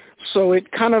wheelchair. So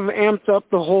it kind of amped up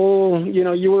the whole,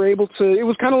 you were able to, it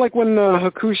was kind of like when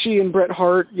Hakushi and Bret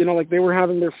Hart, they were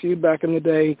having their feud back in the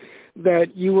day,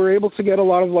 that you were able to get a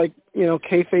lot of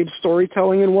kayfabe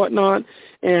storytelling and whatnot.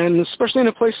 And especially in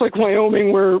a place like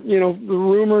Wyoming where, the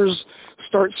rumors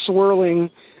start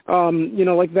swirling,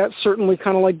 that certainly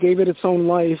kind of gave it its own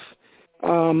life.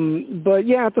 But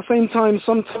yeah, at the same time,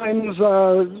 sometimes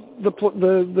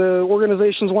the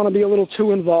organizations want to be a little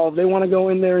too involved. They want to go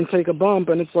in there and take a bump,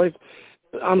 and it's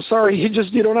I'm sorry, you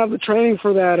don't have the training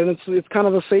for that, and it's kind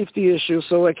of a safety issue.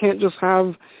 So I can't just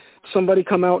have somebody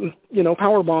come out and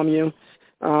powerbomb you.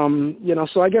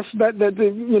 So I guess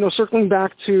that circling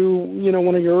back to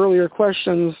one of your earlier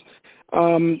questions,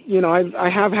 I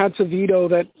have had to veto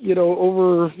that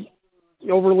over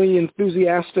overly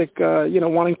enthusiastic,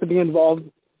 wanting to be involved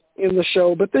in the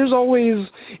show. But there's always,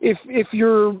 if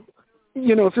you're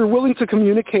willing to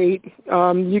communicate,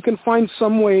 you can find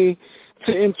some way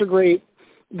to integrate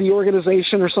the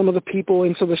organization or some of the people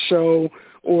into the show,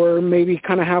 or maybe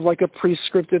kind of have like a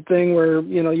pre-scripted thing where,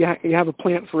 you have a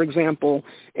plant, for example,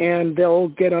 and they'll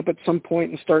get up at some point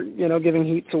and start, giving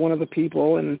heat to one of the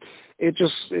people. And it's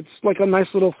like a nice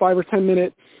little 5 or 10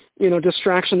 minute,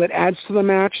 distraction that adds to the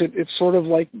match. It sort of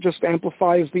like just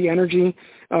amplifies the energy.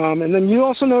 And then you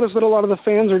also notice that a lot of the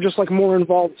fans are just like more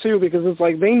involved too, because it's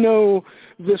like they know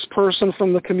this person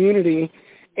from the community,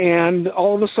 and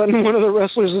all of a sudden one of the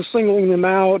wrestlers is singling them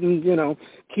out and,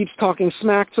 keeps talking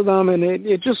smack to them. And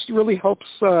it just really helps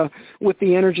with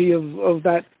the energy of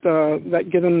that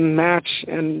given match,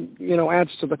 and,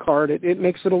 adds to the card. It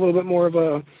makes it a little bit more of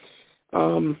a,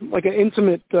 like an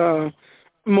intimate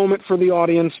moment for the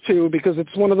audience too, because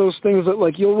it's one of those things that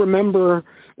like you'll remember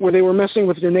where they were messing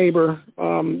with your neighbor.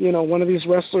 One of these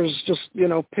wrestlers just,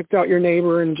 picked out your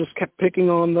neighbor and just kept picking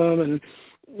on them and,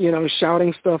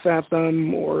 shouting stuff at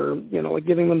them, or, like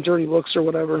giving them dirty looks or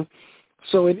whatever.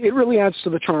 So it really adds to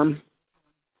the charm.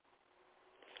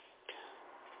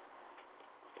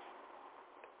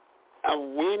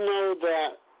 We know that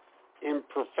in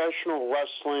professional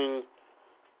wrestling,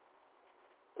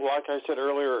 like I said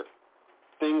earlier,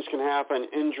 things can happen,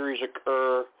 injuries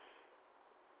occur.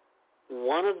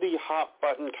 One of the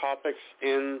hot-button topics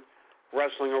in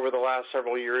wrestling over the last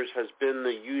several years has been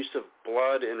the use of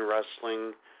blood in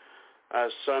wrestling.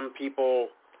 Some people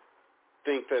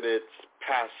think that it's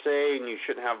passé and you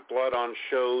shouldn't have blood on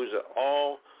shows at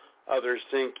all. Others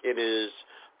think it is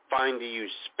fine to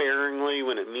use sparingly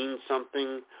when it means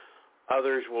something.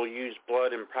 Others will use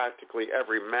blood in practically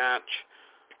every match.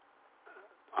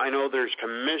 I know there's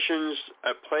commissions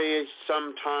at play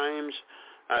sometimes.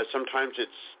 Sometimes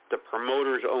it's the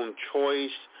promoter's own choice.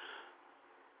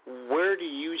 Where do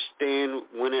you stand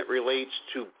when it relates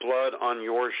to blood on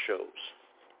your shows?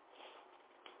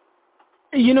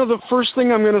 The first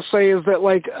thing I'm going to say is that,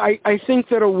 like, I think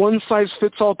that a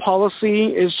one-size-fits-all policy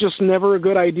is just never a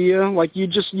good idea. Like, you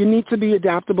need to be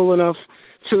adaptable enough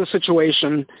to the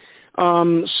situation.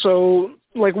 So,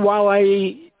 like, while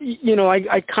I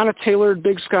kind of tailored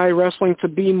Big Sky Wrestling to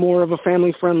be more of a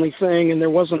family-friendly thing, and there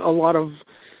wasn't a lot of,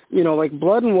 like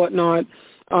blood and whatnot,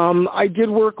 I did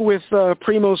work with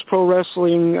Primo's Pro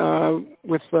Wrestling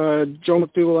with Joe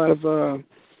McDougal out of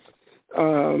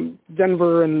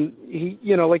Denver, and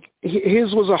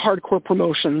his was a hardcore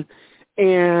promotion,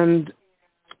 and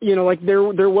there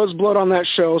was blood on that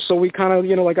show, so we kind of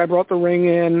I brought the ring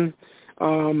in,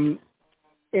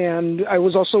 and I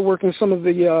was also working some of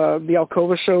the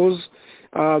Alcova shows.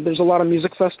 There's a lot of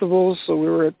music festivals, so we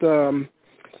were at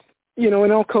in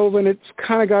Alcova, and it's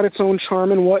kind of got its own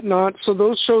charm and whatnot. So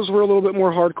those shows were a little bit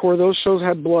more hardcore. Those shows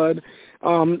had blood.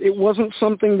 It wasn't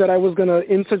something that I was going to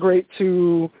integrate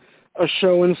to a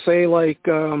show in, say, like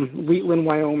Wheatland,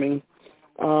 Wyoming.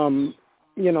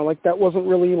 That wasn't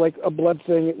really like a blood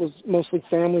thing. It was mostly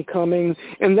family coming,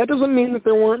 and that doesn't mean that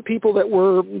there weren't people that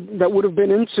would have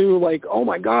been into, like, oh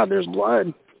my God, there's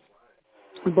blood.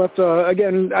 But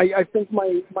again, I think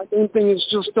my main thing is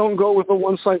just don't go with a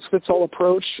one-size-fits-all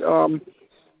approach.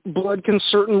 Blood can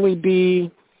certainly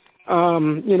be, a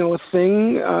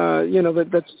thing,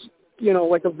 that's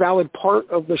like a valid part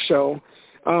of the show.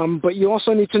 But you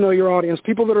also need to know your audience.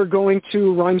 People that are going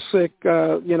to Rhymesick,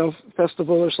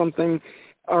 festival or something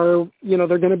are, they're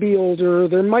going to be older.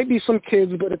 There might be some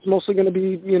kids, but it's mostly going to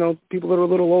be, people that are a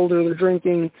little older. They're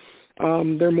drinking.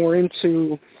 They're more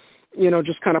into,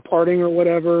 just kind of partying or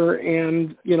whatever.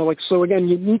 And, so again,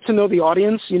 you need to know the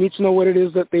audience. You need to know what it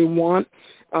is that they want.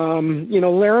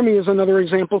 Laramie is another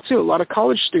example too. A lot of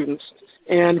college students.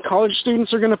 And college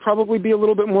students are going to probably be a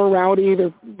little bit more rowdy.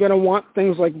 They're going to want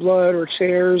things like blood or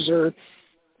chairs or,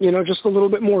 just a little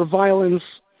bit more violence,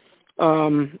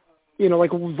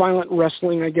 like violent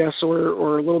wrestling, I guess,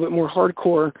 or a little bit more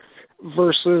hardcore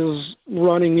versus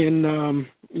running in,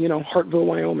 Hartville,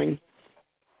 Wyoming.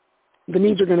 The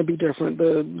needs are going to be different.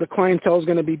 The clientele is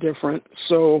going to be different.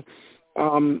 So,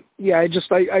 I'd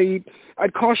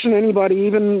caution anybody,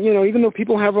 even though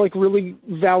people have like really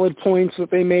valid points that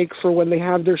they make for when they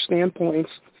have their standpoints,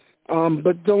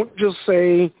 but don't just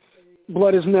say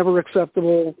blood is never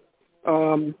acceptable,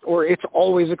 or it's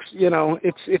always,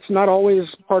 it's not always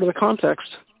part of the context.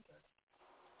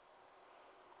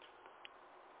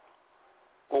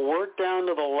 Well, we're down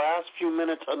to the last few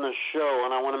minutes on the show,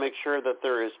 and I want to make sure that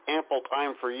there is ample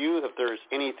time for you. If there's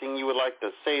anything you would like to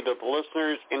say to the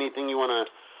listeners, anything you want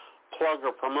to plug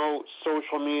or promote,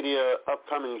 social media,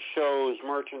 upcoming shows,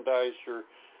 merchandise, your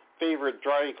favorite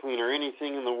dry cleaner,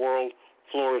 anything in the world,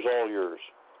 floor is all yours.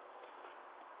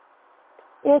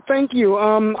 Well, thank you.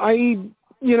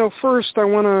 First I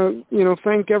want to,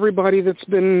 thank everybody that's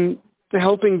been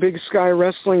helping Big Sky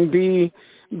Wrestling be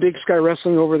Big Sky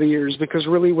Wrestling over the years, because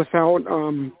really without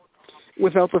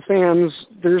the fans,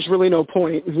 there's really no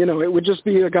point. It would just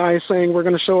be a guy saying we're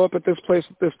going to show up at this place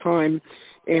at this time,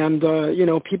 and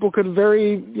people could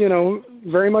very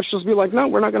much just be like, no,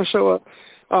 we're not going to show up.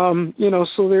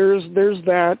 So there's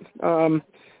that.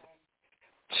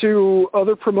 To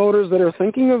other promoters that are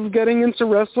thinking of getting into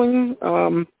wrestling,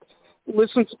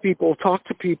 listen to people, talk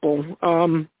to people.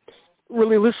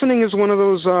 Really, listening is one of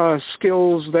those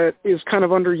skills that is kind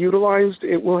of underutilized.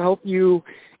 It will help you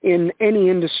in any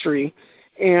industry,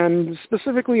 and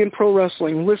specifically in pro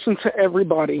wrestling. Listen to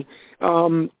everybody.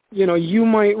 You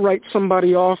might write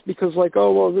somebody off because like,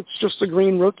 oh, well, it's just a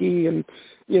green rookie and,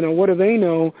 what do they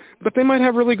know? But they might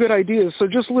have really good ideas. So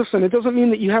just listen. It doesn't mean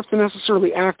that you have to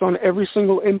necessarily act on every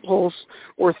single impulse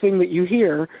or thing that you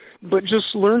hear, but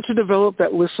just learn to develop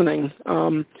that listening.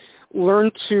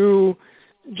 Learn to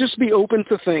just be open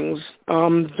to things.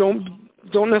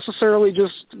 Don't necessarily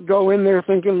just go in there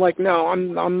thinking like, no,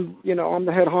 I'm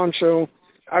the head honcho.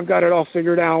 I've got it all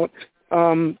figured out.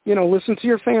 Listen to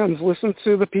your fans, listen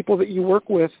to the people that you work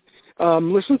with,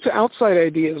 listen to outside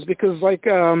ideas, because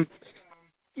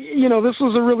this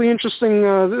was a really interesting,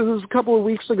 this was a couple of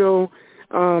weeks ago,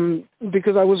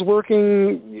 because I was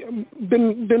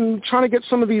been trying to get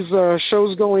some of these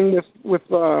shows going with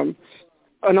a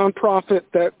nonprofit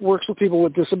that works with people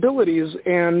with disabilities,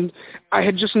 and I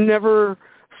had just never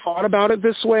thought about it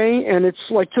this way, and it's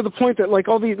like to the point that like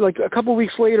a couple of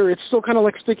weeks later, it's still kind of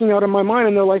like sticking out in my mind,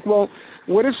 and they're like, well,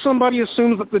 what if somebody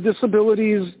assumes that the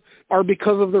disabilities are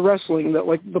because of the wrestling, that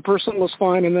like the person was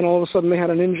fine and then all of a sudden they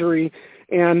had an injury,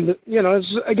 and it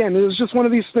was just one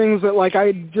of these things that like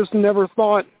I just never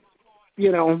thought,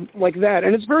 like that,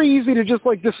 and it's very easy to just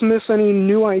like dismiss any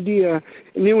new idea,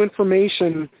 new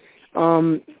information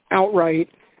outright.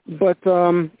 But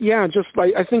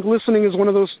I think listening is one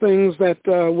of those things that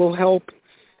will help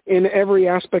in every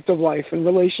aspect of life, in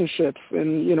relationships,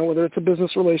 and whether it's a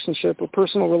business relationship, a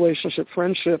personal relationship,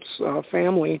 friendships,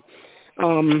 family.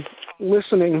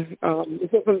 Listening,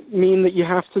 it doesn't mean that you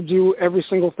have to do every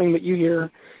single thing that you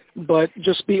hear, but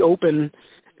just be open.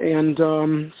 And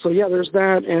there's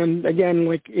that. And again,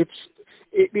 like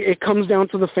it comes down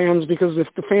to the fans, because if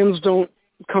the fans don't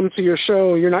come to your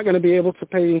show, you're not going to be able to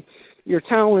pay your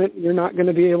talent. You're not going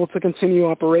to be able to continue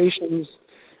operations.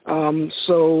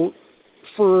 So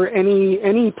for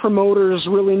any promoters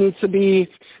really need to be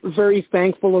very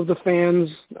thankful of the fans.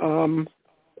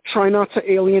 Try not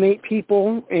to alienate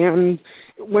people. And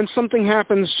when something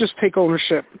happens, just take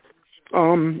ownership.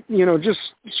 Just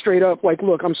straight up like,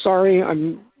 look, I'm sorry.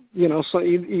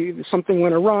 Something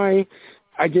went awry.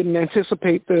 I didn't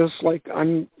anticipate this. Like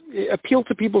appeal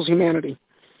to people's humanity.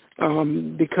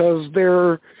 Because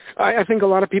I think a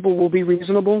lot of people will be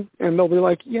reasonable and they'll be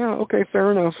like, yeah, okay,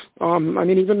 fair enough.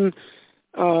 Even,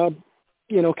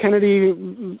 Kennedy,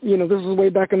 this is way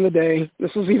back in the day.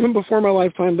 This was even before my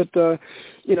lifetime, but,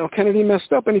 Kennedy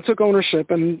messed up and he took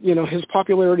ownership and, his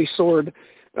popularity soared.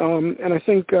 And I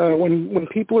think when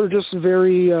people are just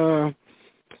very,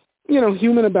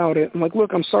 human about it, I'm like,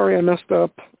 look, I'm sorry I messed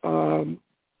up.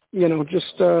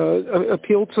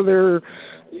 Appeal to their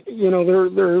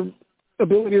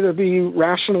ability to be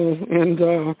rational and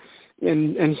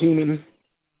human.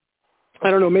 I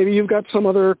don't know, maybe you've got some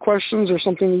other questions or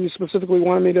something you specifically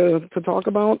wanted me to talk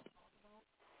about?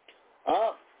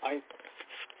 I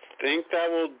think that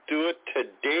will do it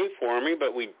today for me,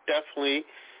 but we definitely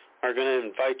are going to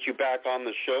invite you back on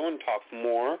the show and talk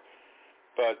more.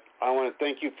 But I want to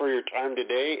thank you for your time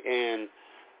today and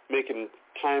making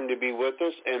time to be with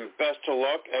us, and best of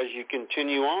luck as you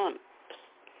continue on.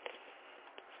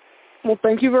 Well,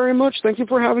 thank you very much. Thank you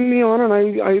for having me on,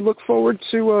 and I look forward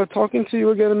to talking to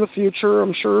you again in the future.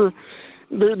 I'm sure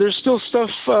there's still stuff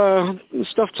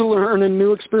to learn and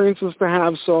new experiences to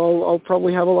have, so I'll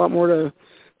probably have a lot more to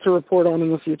report on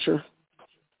in the future.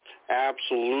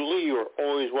 Absolutely. You are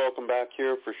always welcome back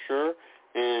here for sure,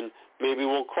 and maybe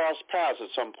we'll cross paths at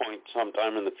some point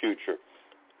sometime in the future.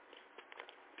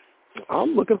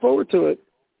 I'm looking forward to it.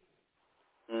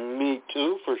 Me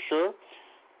too, for sure.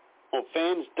 Well,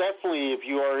 fans, definitely if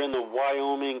you are in the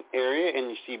Wyoming area and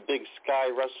you see Big Sky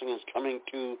Wrestling is coming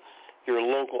to your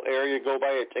local area, go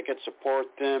buy a ticket, support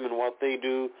them and what they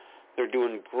do. They're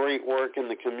doing great work in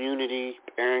the community,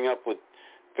 pairing up with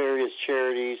various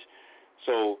charities.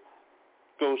 So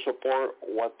go support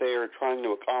what they are trying to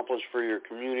accomplish for your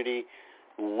community.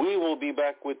 We will be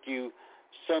back with you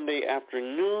Sunday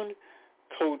afternoon.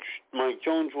 Coach Mike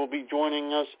Jones will be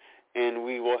joining us, and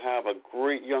we will have a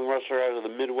great young wrestler out of the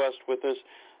Midwest with us.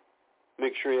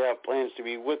 Make sure you have plans to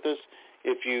be with us.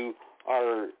 If you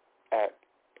are at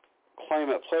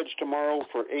Climate Pledge tomorrow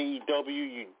for AEW,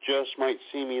 you just might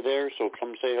see me there, so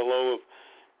come say hello if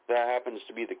that happens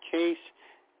to be the case.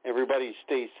 Everybody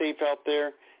stay safe out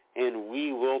there, and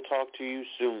we will talk to you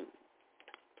soon.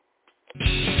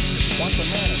 Once a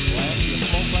minute, Laramie, and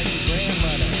smoke like your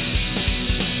grandmother.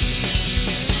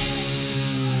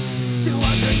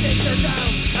 200 days are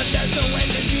down, and there's no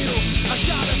end in view. A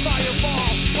shot of